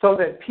 so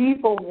that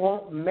people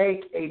won't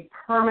make a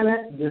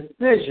permanent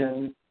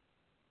decision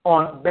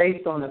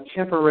based on a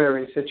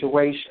temporary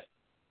situation.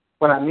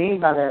 What I mean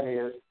by that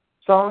is,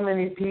 so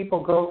many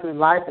people go through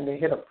life and they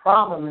hit a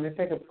problem, and they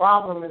think a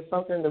problem is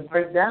something to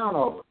break down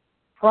over.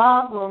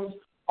 Problems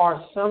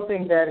are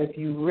something that if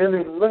you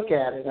really look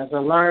at it, as I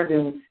learned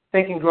in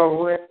Think and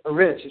Grow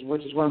Rich,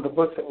 which is one of the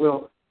books that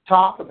we'll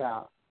talk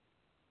about,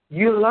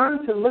 you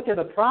learn to look at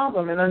a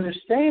problem and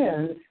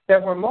understand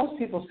that where most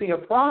people see a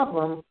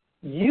problem,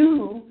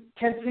 you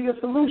can see a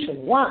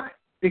solution. Why?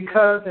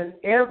 Because in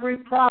every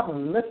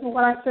problem, listen to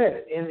what I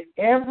said, in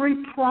every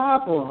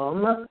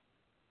problem,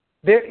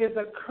 there is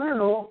a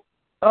kernel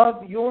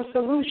of your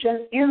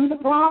solution in the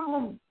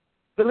problem,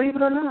 believe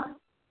it or not.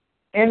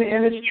 And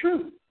it's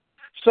true.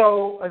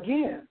 So,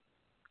 again,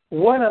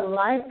 what a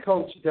life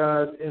coach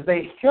does is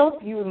they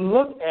help you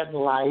look at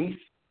life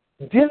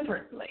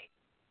differently.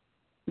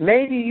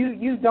 Maybe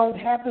you don't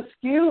have the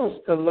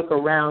skills to look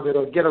around it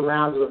or get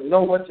around it or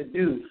know what to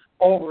do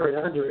over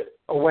it, under it,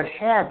 or what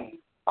have you.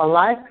 A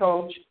life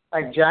coach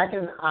like Jack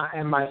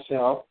and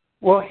myself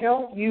will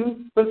help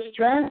you with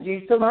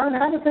strategies to learn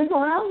how to think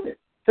around it,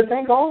 to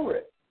think over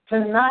it, to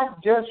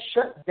not just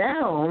shut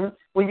down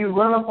when you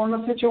run up on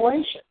a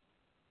situation,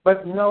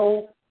 but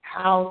know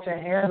how to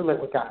handle it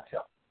without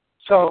help.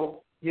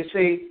 So, you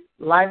see,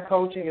 life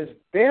coaching is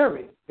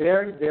very,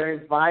 very,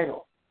 very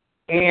vital.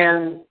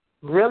 And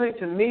really,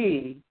 to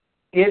me,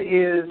 it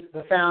is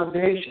the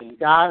foundation.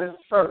 God is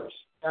first.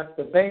 That's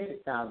the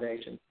basic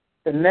foundation.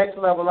 The next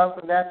level up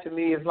from that, to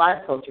me, is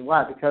life coaching.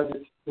 Why? Because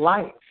it's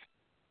life.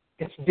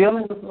 It's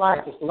dealing with life.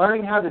 It's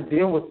learning how to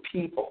deal with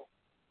people,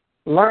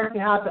 learning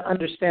how to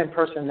understand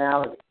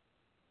personality,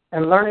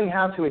 and learning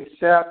how to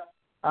accept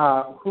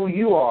who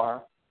you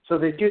are so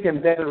that you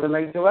can better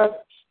relate to others.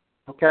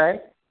 Okay?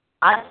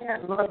 I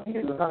can't love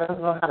you if I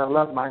don't know how to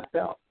love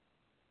myself.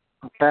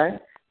 Okay?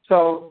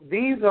 So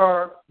these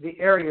are the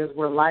areas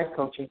where life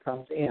coaching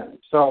comes in.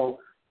 So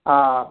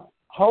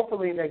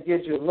hopefully that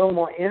gives you a little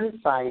more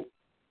insight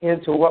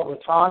into what we're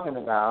talking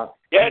about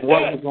and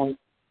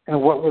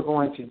what we're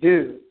going to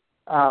do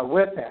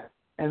with that.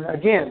 And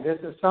again, this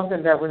is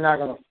something that we're not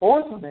going to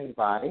force on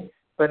anybody,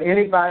 but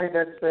anybody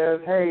that says,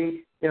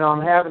 hey,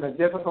 I'm having a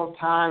difficult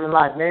time in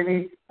life,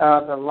 maybe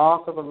the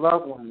loss of a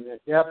loved one, the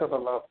death of a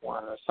loved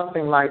one, or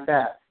something like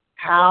that.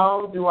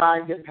 How do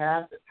I get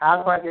past it?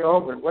 How do I get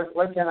over it?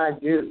 What can I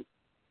do?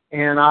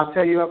 And I'll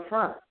tell you up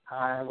front,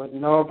 with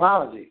no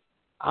apology,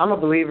 I'm a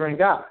believer in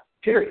God,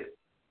 period.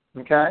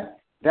 Okay?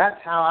 That's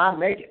how I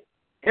make it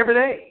every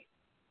day.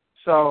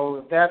 So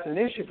if that's an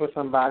issue for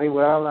somebody,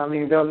 well,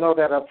 they'll know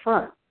that up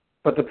front.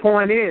 But the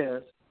point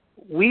is,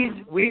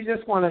 we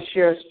just want to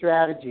share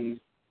strategies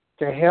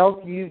to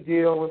help you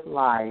deal with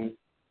life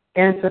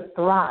and to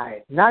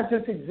thrive, not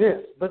just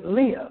exist, but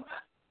live.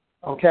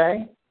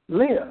 Okay?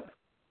 Live.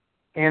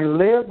 And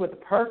live with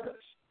purpose.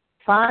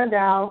 Find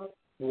out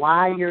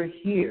why you're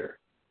here.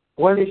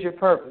 What is your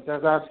purpose?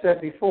 As I've said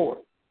before,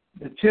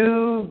 the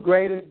two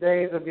greatest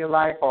days of your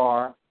life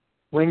are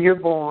when you're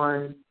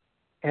born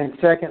and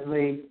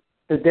secondly,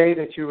 the day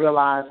that you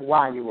realize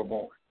why you were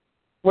born,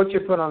 what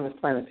you're put on this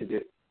planet to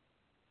do.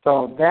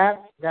 So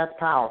that's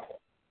powerful.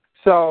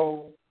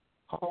 So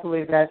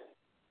hopefully that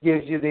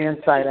gives you the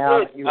insight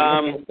out.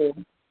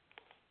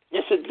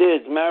 Yes, it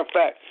did. As a matter of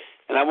fact,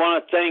 and I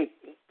want to thank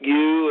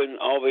you and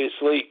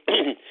obviously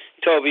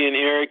Toby and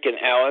Eric and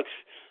Alex.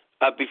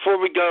 Before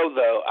we go,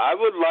 though, I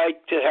would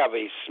like to have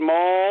a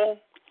small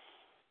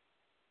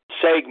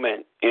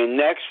segment in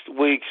next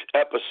week's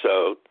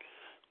episode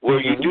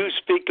where you do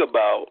speak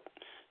about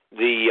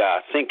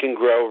the Think and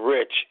Grow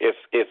Rich,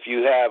 if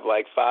you have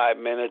like 5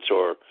 minutes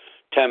or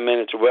 10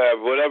 minutes or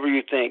whatever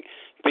you think,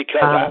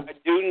 because I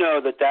do know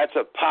that that's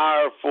a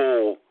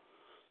powerful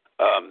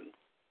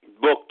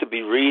book to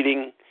be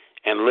reading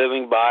and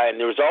living by. And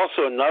there was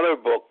also another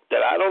book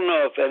that I don't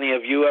know if any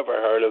of you ever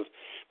heard of,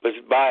 but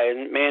it's by a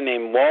man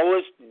named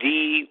Wallace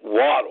D.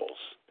 Wattles.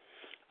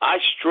 I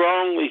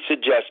strongly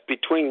suggest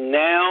between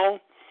now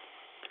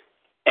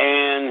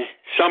and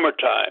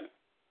summertime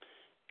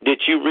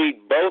that you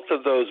read both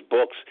of those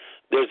books.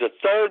 There's a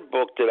third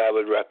book that I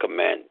would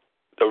recommend,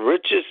 The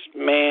Richest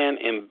Man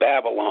in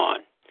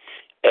Babylon.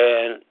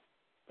 And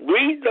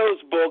read those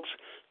books,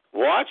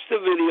 watch the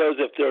videos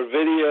if they're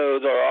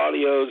videos or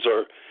audios,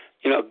 or,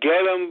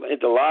 get them at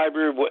the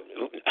library,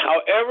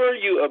 however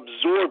you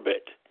absorb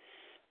it.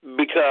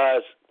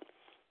 Because,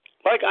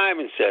 like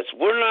Ivan says,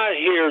 we're not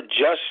here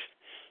just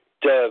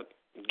to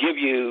give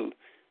you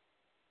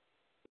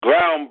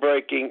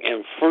groundbreaking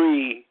and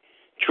free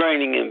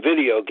training in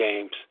video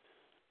games.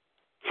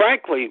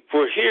 Frankly,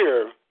 we're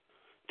here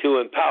to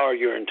empower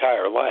your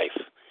entire life.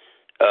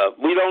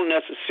 We don't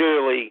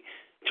necessarily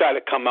try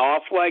to come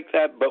off like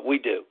that, but we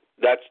do.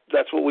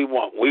 That's what we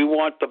want. We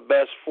want the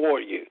best for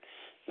you.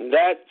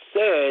 That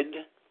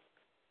said,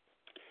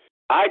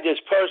 I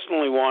just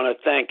personally want to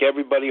thank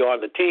everybody on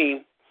the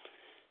team,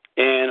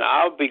 and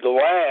I'll be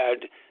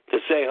glad to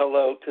say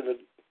hello to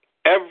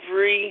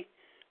every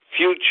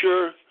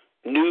future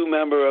new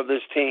member of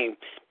this team,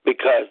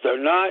 because they're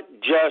not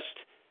just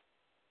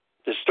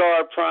the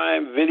Star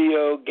Prime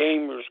Video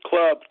Gamers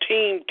Club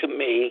team to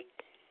me,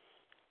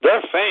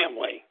 they're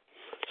family.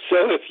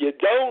 So if you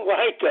don't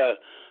like a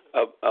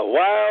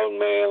wild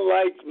man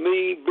like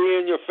me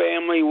being your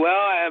family, well,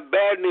 I have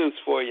bad news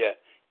for you.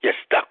 You're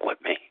stuck with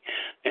me.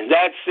 And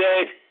that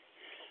said,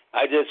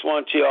 I just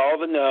want you all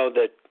to know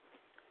that,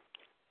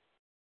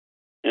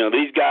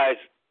 these guys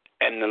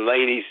and the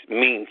ladies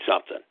mean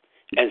something.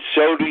 And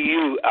so do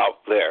you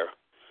out there.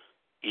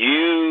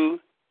 You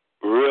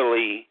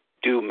really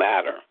do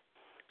matter.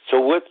 So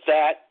with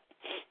that,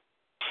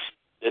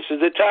 this is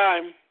the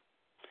time.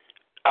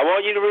 I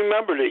want you to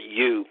remember that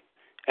you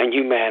and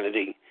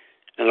humanity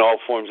and all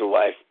forms of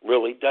life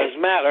really does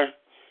matter.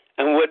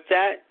 And with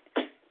that,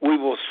 we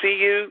will see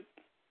you,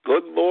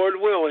 good Lord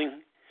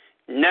willing,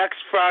 next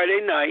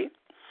Friday night.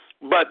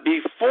 But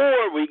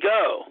before we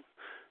go,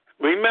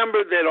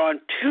 remember that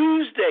on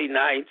Tuesday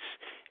nights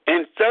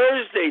and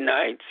Thursday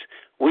nights,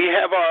 we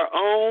have our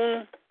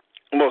own,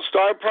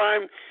 Star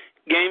Prime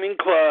Gaming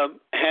Club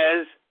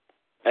has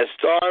a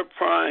Star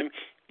Prime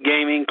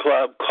Gaming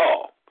Club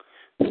call.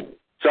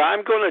 So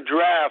I'm going to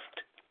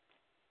draft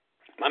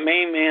my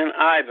main man,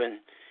 Ivan,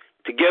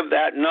 to give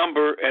that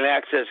number and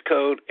access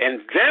code,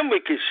 and then we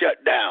can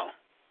shut down.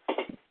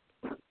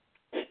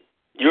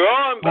 You're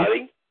on,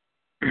 buddy.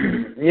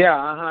 Yeah,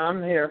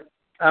 I'm here.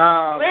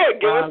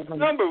 Give us the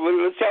number.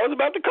 Tell us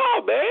about the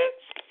call, man.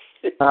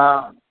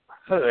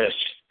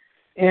 Hush.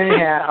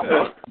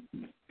 Anyhow.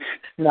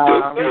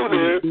 No,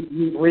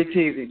 we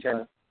tease each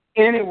other.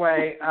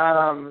 Anyway,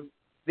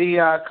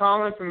 the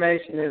call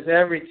information is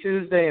every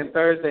Tuesday and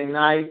Thursday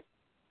night.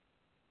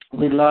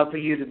 We'd love for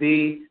you to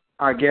be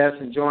our guest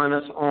and join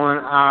us on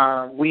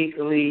our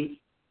weekly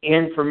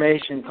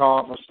information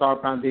call for Star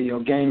Prime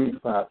Video Gaming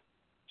Club.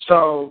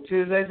 So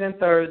Tuesdays and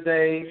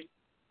Thursdays,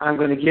 I'm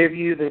going to give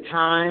you the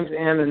times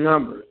and the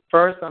numbers.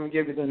 First, I'm going to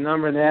give you the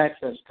number and the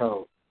access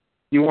code.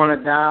 You want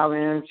to dial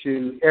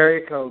into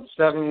area code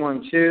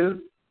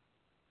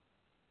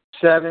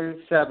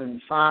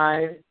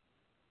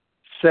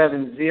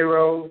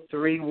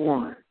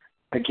 712-775-7031.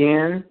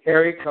 Again,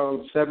 area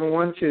code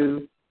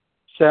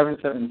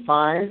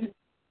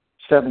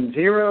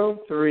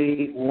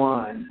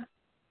 712-775-7031.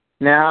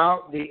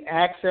 Now, the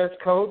access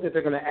code that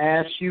they're going to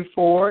ask you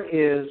for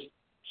is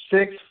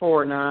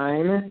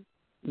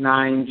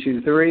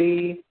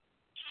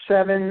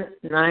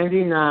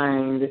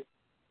 649-923-799#.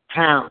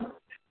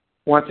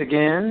 Once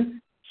again,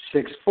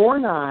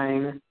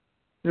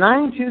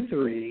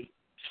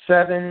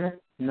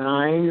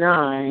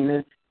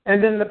 649-923-799,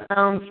 and then the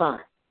pound sign.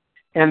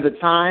 And the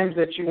times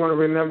that you want to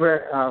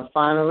remember,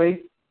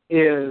 finally,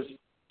 is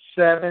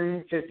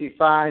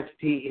 7:55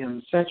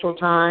 p.m. Central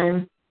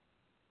Time,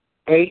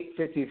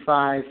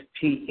 8:55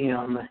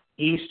 p.m.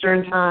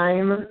 Eastern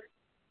Time,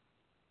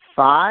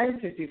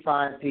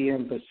 5:55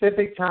 p.m.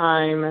 Pacific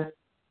Time,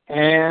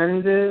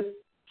 and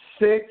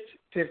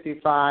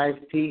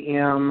 6:55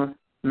 p.m.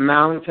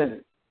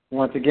 Mountain.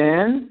 Once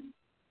again,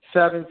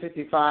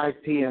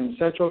 7:55 p.m.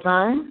 Central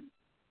Time,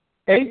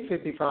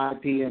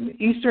 8:55 p.m.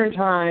 Eastern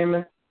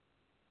Time,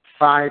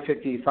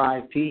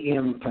 5:55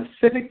 p.m.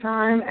 Pacific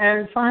Time,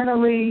 and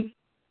finally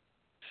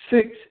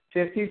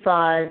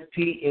 6:55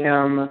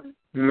 p.m.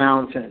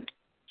 Mountain.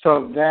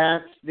 So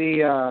that's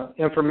the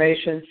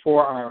information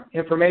for our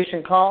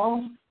information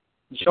calls.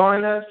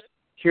 Join us.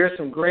 Here's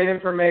some great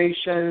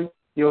information.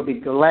 You'll be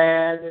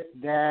glad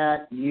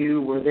that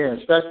you were there,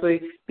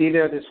 especially be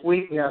there this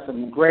week. We have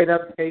some great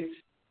updates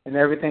and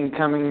everything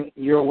coming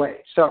your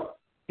way. So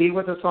be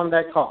with us on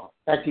that call.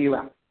 Back to you,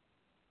 Al.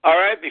 All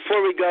right,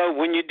 before we go,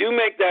 when you do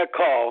make that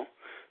call,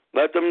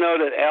 let them know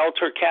that Al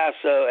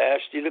Turcaso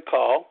asked you to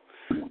call,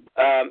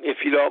 if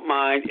you don't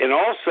mind. And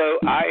also,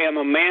 I am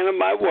a man of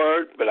my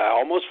word, but I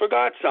almost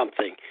forgot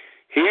something.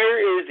 Here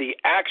is the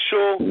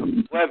actual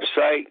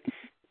website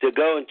to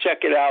go and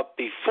check it out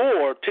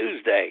before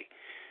Tuesday.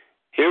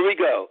 Here we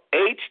go.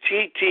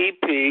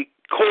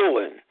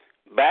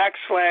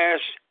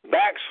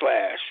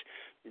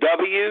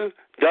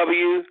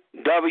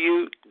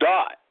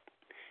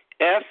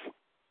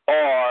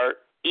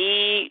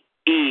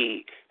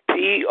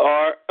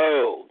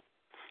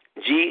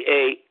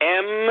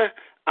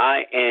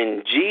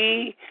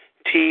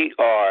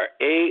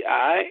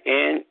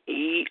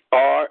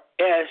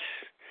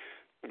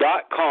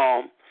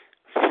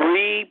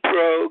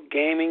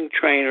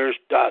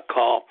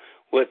 freeprogamingtrainers.com.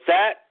 With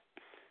that,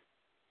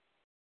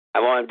 I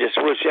want to just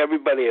wish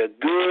everybody a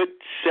good,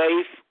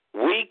 safe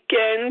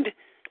weekend,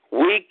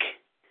 week,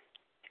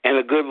 and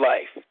a good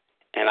life.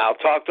 And I'll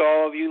talk to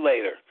all of you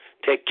later.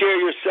 Take care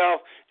of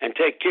yourself and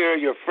take care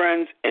of your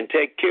friends and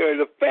take care of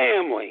the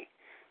family.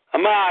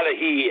 I'm out of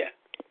here.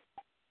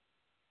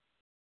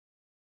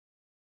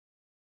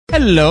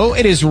 Hello,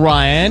 it is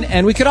Ryan,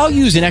 and we could all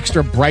use an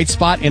extra bright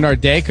spot in our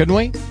day, couldn't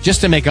we? Just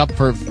to make up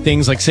for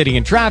things like sitting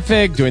in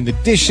traffic, doing the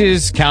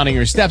dishes, counting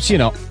your steps, you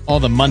know,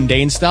 all the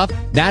mundane stuff.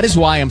 That is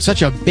why I'm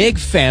such a big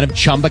fan of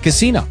Chumba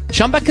Casino.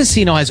 Chumba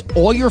Casino has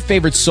all your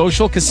favorite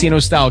social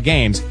casino-style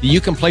games that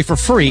you can play for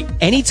free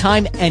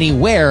anytime,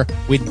 anywhere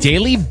with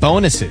daily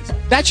bonuses.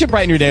 That should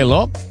brighten your day a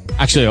little.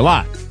 Actually, a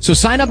lot. So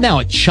sign up now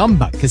at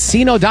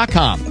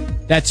ChumbaCasino.com.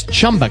 That's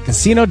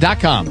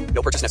ChumbaCasino.com.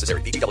 No purchase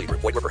necessary. VGW Group.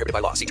 Void where prohibited by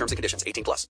law. See terms and conditions. 18+.